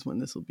April because when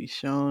this will be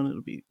shown,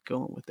 it'll be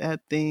going with that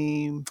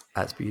theme.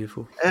 That's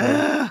beautiful.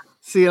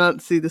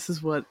 See, this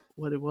is what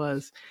it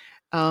was.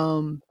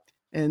 And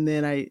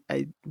then I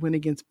went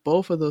against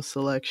both of those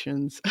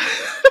selections.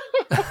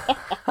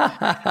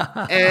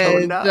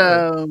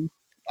 And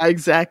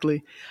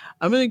exactly.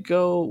 I'm going to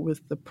go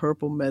with the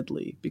Purple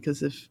Medley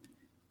because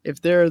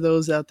if there are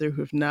those out there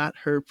who have not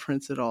heard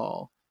Prince at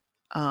all,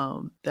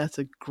 that's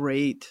a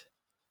great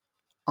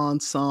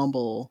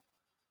ensemble.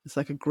 It's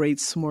like a great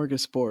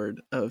smorgasbord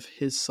of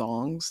his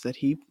songs that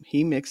he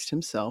mixed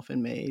himself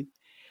and made.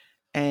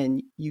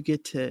 And you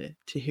get to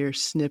hear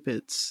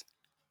snippets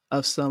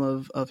of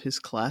some of his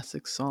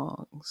classic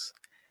songs.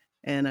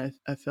 And I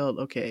felt,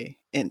 okay,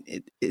 and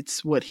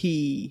it's what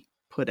he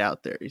put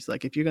out there. He's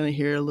like, if you're going to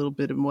hear a little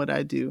bit of what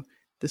I do,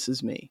 this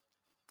is me.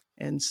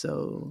 And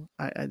so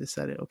I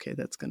decided, okay,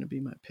 that's going to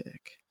be my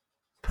pick.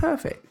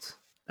 Perfect.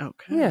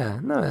 Okay. Yeah,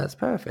 no, that's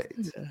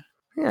perfect.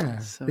 Yeah.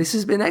 So, this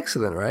has been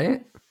excellent,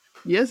 right?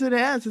 Yes, it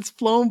has. It's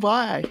flown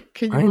by.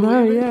 Can you I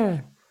know, believe it?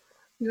 Yeah.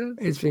 Yes.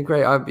 It's been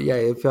great.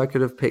 If I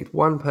could have picked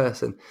one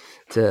person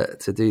to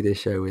do this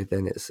show with,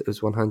 then it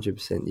was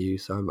 100% you.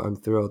 So I'm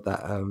thrilled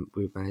that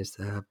we've managed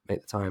to make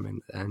the time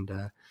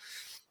and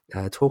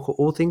talk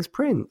all things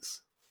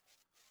Prince.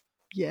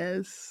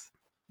 Yes.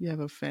 You have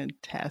a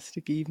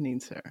fantastic evening,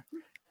 sir.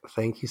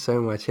 Thank you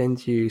so much. And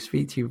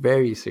speak to you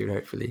very soon,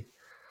 hopefully.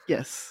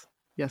 Yes.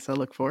 Yes, I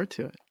look forward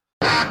to it.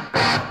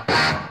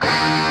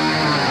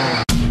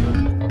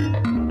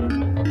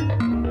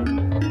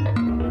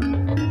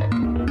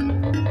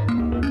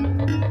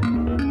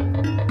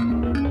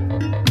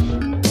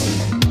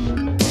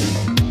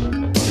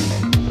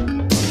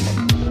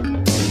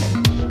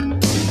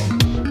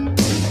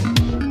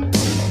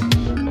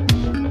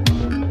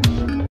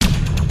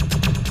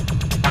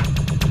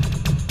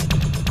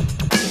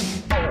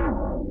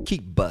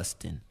 Keep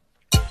busting.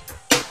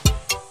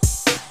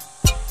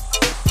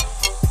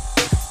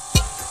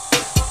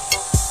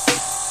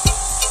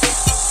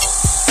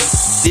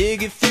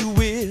 Dig, if you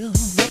will,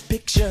 the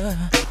picture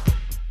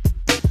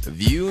of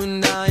you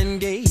and I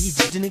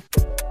engaged in a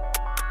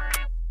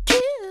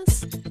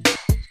kiss.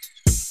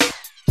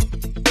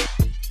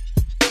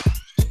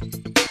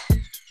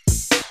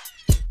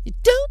 You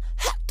don't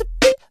have to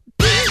be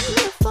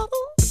beautiful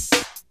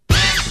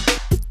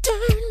to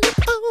turn you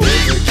on.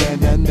 Maybe we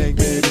can make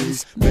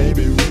babies.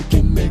 Maybe we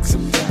can make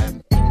some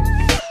time.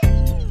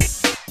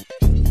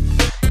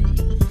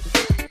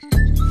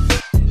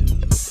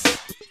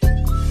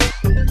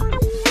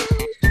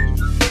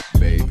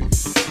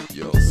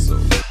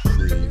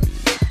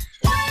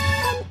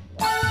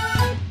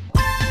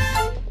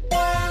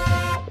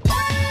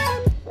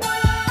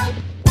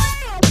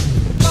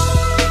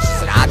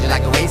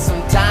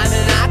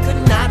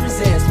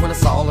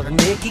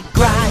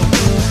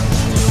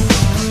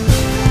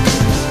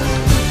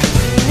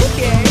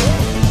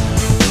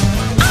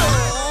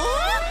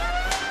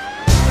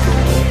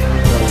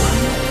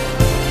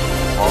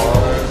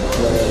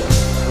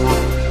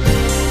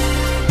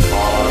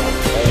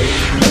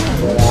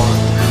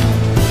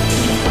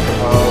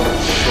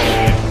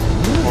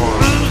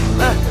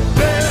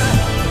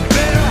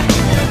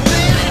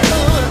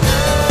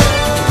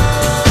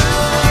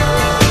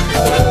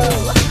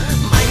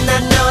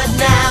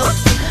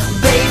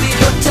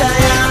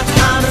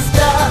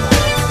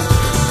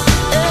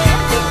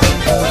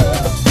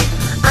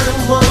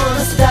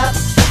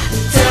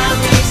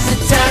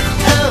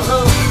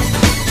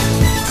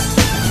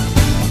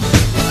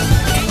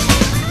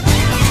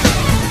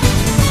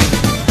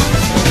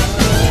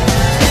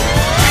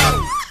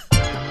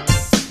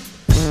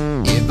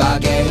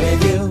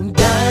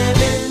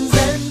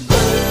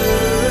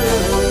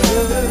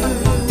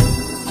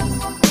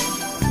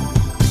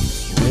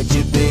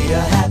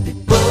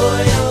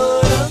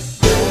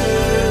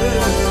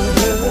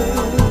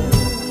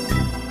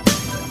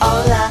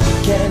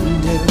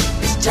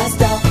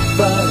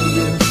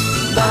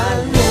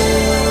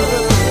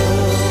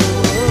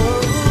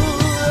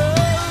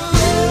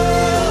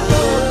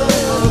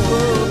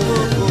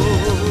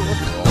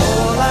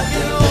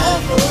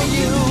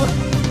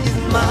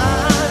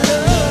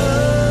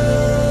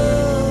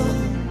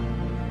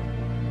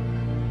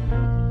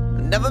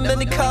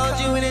 meant to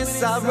cause you any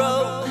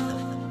sorrow.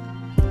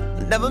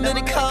 Never meant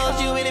to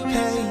cause you any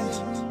pain.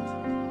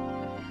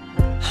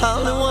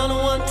 Only wanna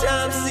one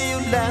time see you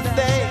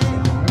laughing.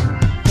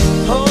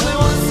 Only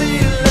wanna see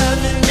you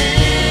laughing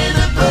in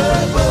the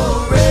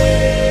purple rain.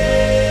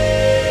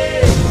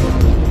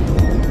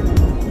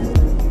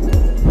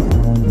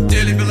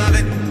 Dearly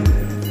beloved,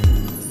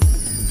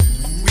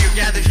 we are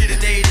gathered here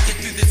today to get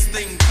through this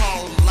thing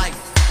called life.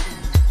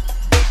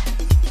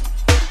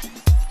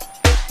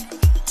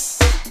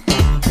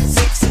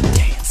 Sexy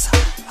dancer,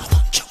 I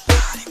want your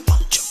body,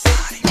 want your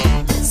body.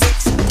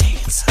 Sexy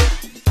dancer,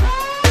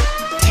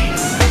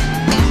 dance.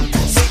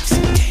 Sexy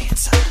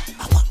dancer,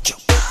 I want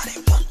your body,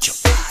 want your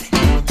body.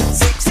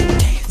 Sexy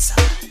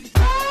dancer,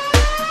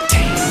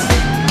 dance.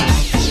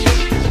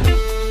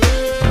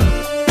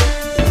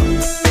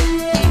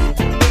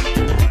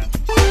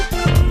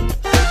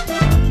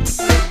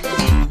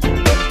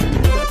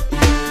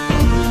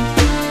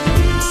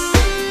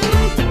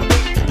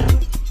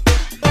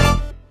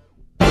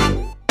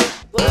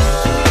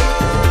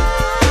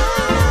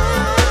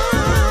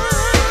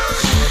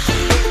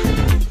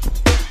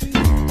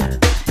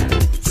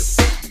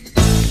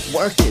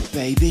 Work it,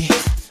 baby.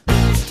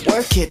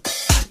 Work it.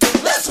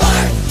 Let's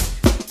work.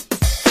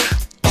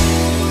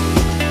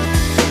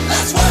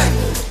 Let's work.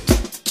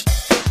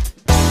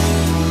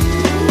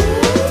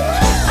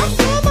 I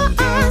got my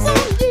eyes on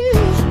you.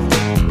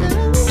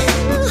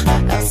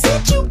 I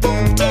said you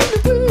walked in the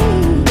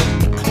room.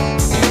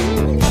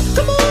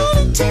 Come on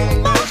and take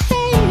my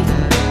hand.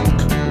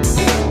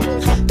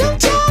 Don't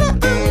try to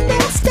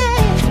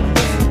understand.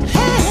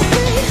 Hey,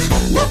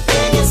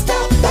 nothing can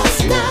stop us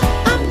now.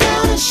 I'm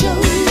gonna show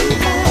you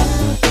how.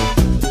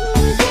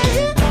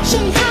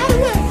 Show you how to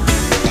work.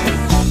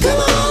 Come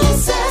on,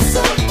 let's have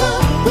some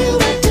fun. We'll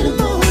work till the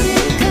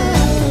morning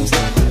comes.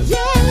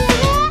 Yeah,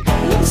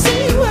 let me see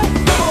you work.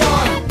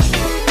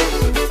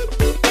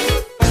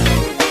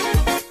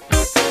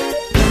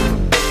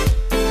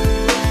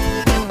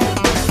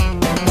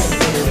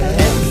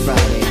 Every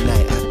Friday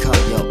night I call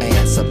your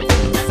ass up on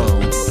the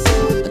phone.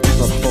 A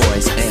different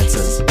voice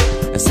answers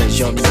and says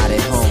you're not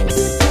at home.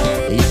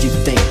 If you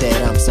think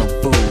that I'm some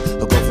fool,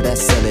 I'll go for that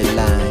silly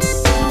line.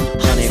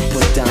 Honey,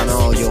 put down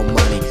all your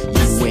money,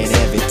 you win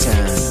every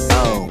time.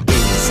 Oh,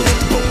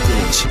 irresistible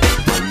bitch,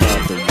 I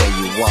love the way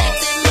you walk.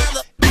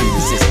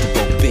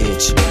 Irresistible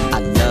bitch, I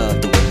love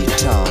the way you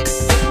talk.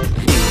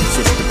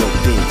 Irresistible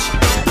bitch,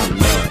 I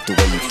love the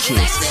way you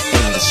kiss.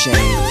 Ain't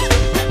ashamed.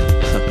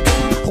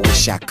 I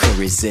wish I could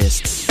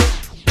resist.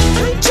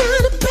 I'm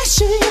trying to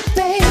pressure you,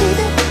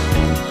 baby.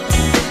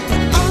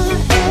 All I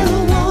ever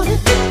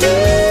wanted to do,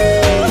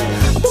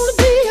 I wanna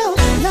be your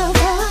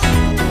lover.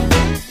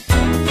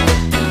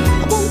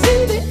 I wanna be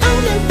the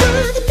only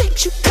one that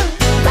makes you come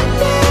right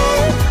now.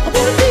 I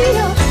wanna be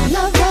your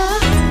lover.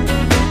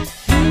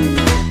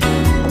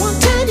 I wanna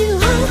turn you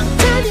on,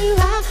 turn you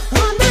out,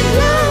 all night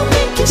long,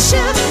 make you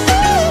shout.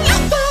 Ooh,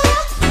 lover,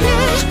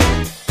 yeah.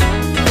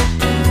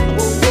 I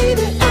wanna be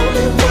the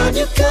only one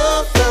you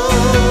come for.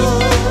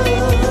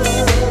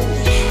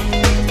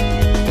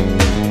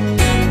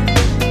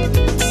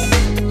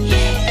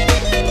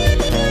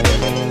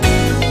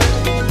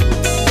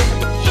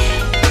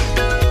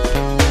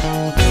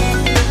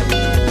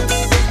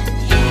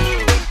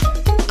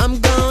 I'm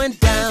going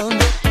down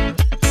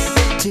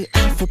to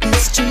Alphabet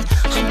Street.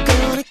 I'm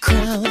gonna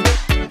crown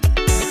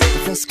the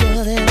first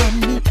girl that I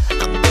meet.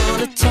 I'm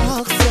gonna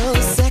talk so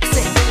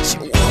sexy. She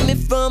want me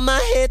from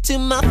my head to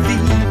my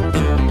feet.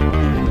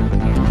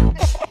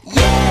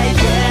 Yeah,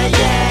 yeah,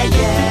 yeah,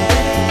 yeah.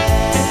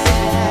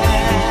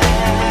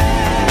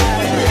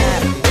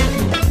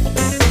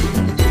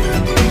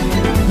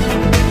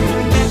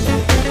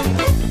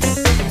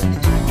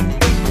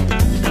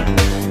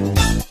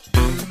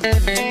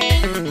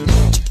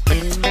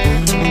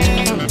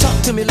 Talk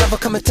to me, lover,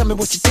 come and tell me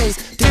what you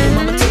taste. Did your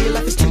mama tell you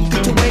life is too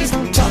good to waste?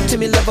 Talk to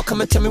me, lover,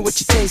 come and tell me what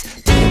you taste.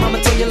 Did your mama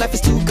tell you life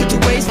is too good to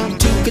waste?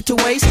 Too good to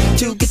waste,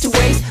 too good to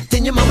waste.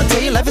 Did your mama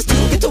tell you life is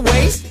too good to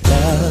waste?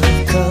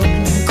 Love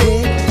come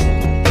quick.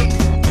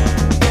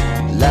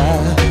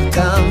 Love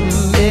come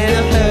in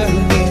a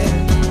hurry.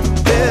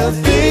 There'll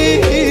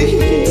be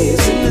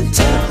peace in the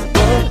time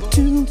of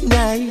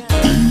tonight.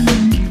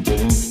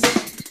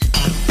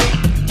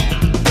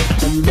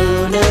 The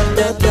moon up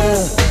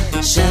above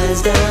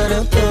shines down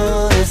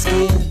upon our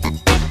skin,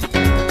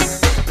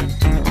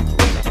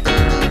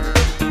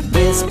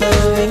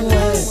 whispering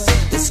words,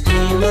 the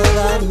scream of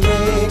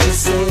outrageous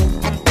sin.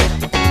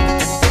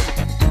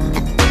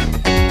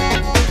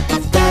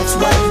 That's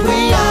what we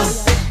are.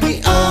 We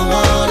all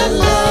wanna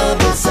love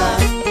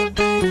inside.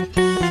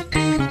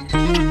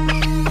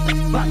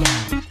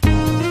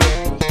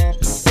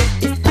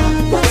 If I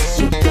was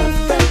your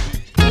girlfriend,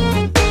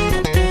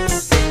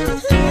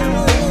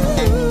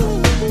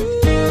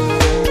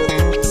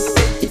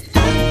 if I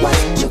was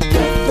your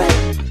girlfriend,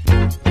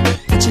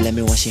 would you let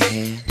me wash your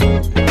hair?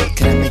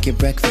 Could I make you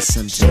breakfast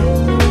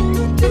sometime?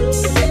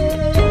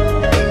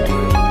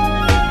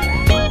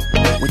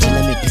 Would you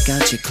let me pick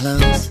out your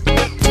clothes?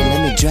 Would you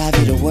let me drive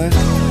you to work?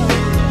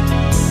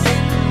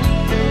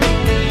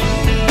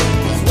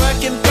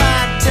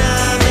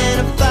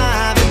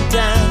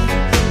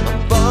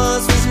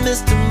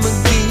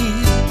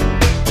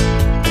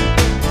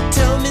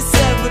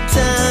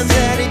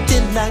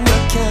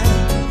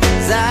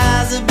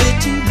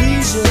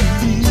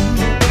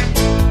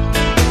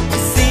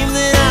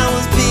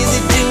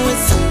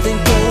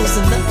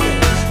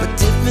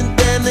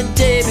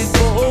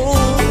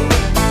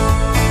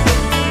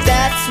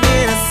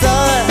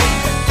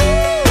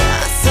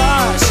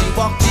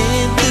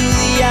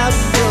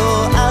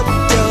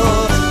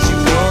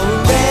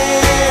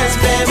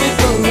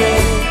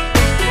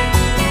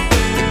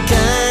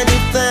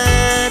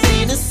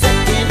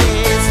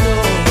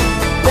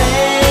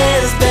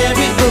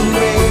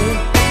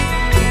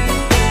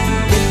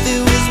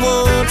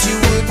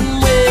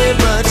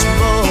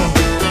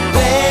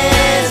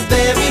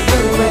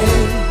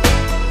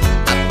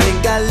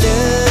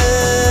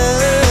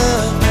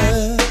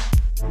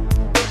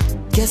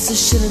 I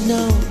should've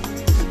known.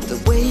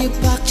 The way you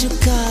parked your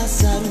car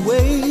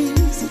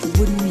sideways, it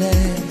wouldn't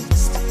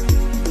last.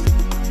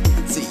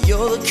 See,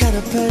 you're the kind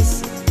of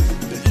person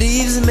who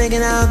believes in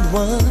making out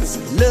once,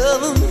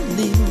 love them and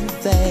leave them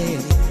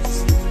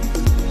fast.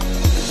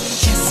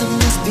 Guess I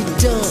must be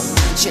dumb.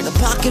 She had a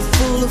pocket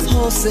full of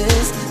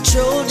horses,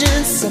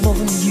 Trojans, some of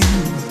them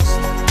used.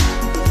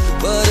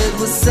 But it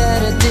was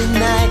Saturday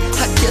night,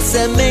 I guess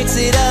that makes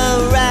it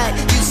alright.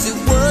 You said,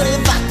 what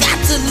if I got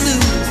to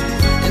lose?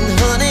 And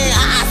honey,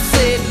 I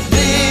said,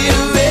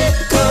 little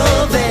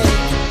Corvette,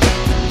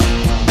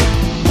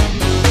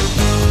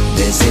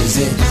 this is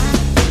it.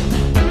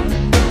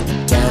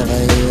 Time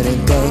for you to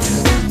go to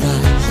the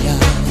night,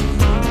 y'all.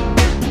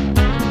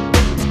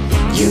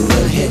 You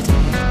will hit,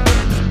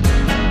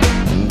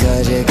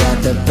 'cause you got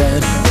the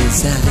burning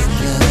desire.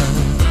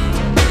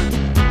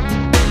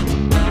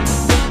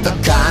 The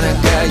kind of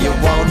girl you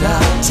wanna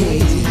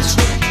teach.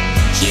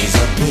 She's a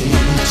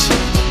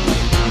peach.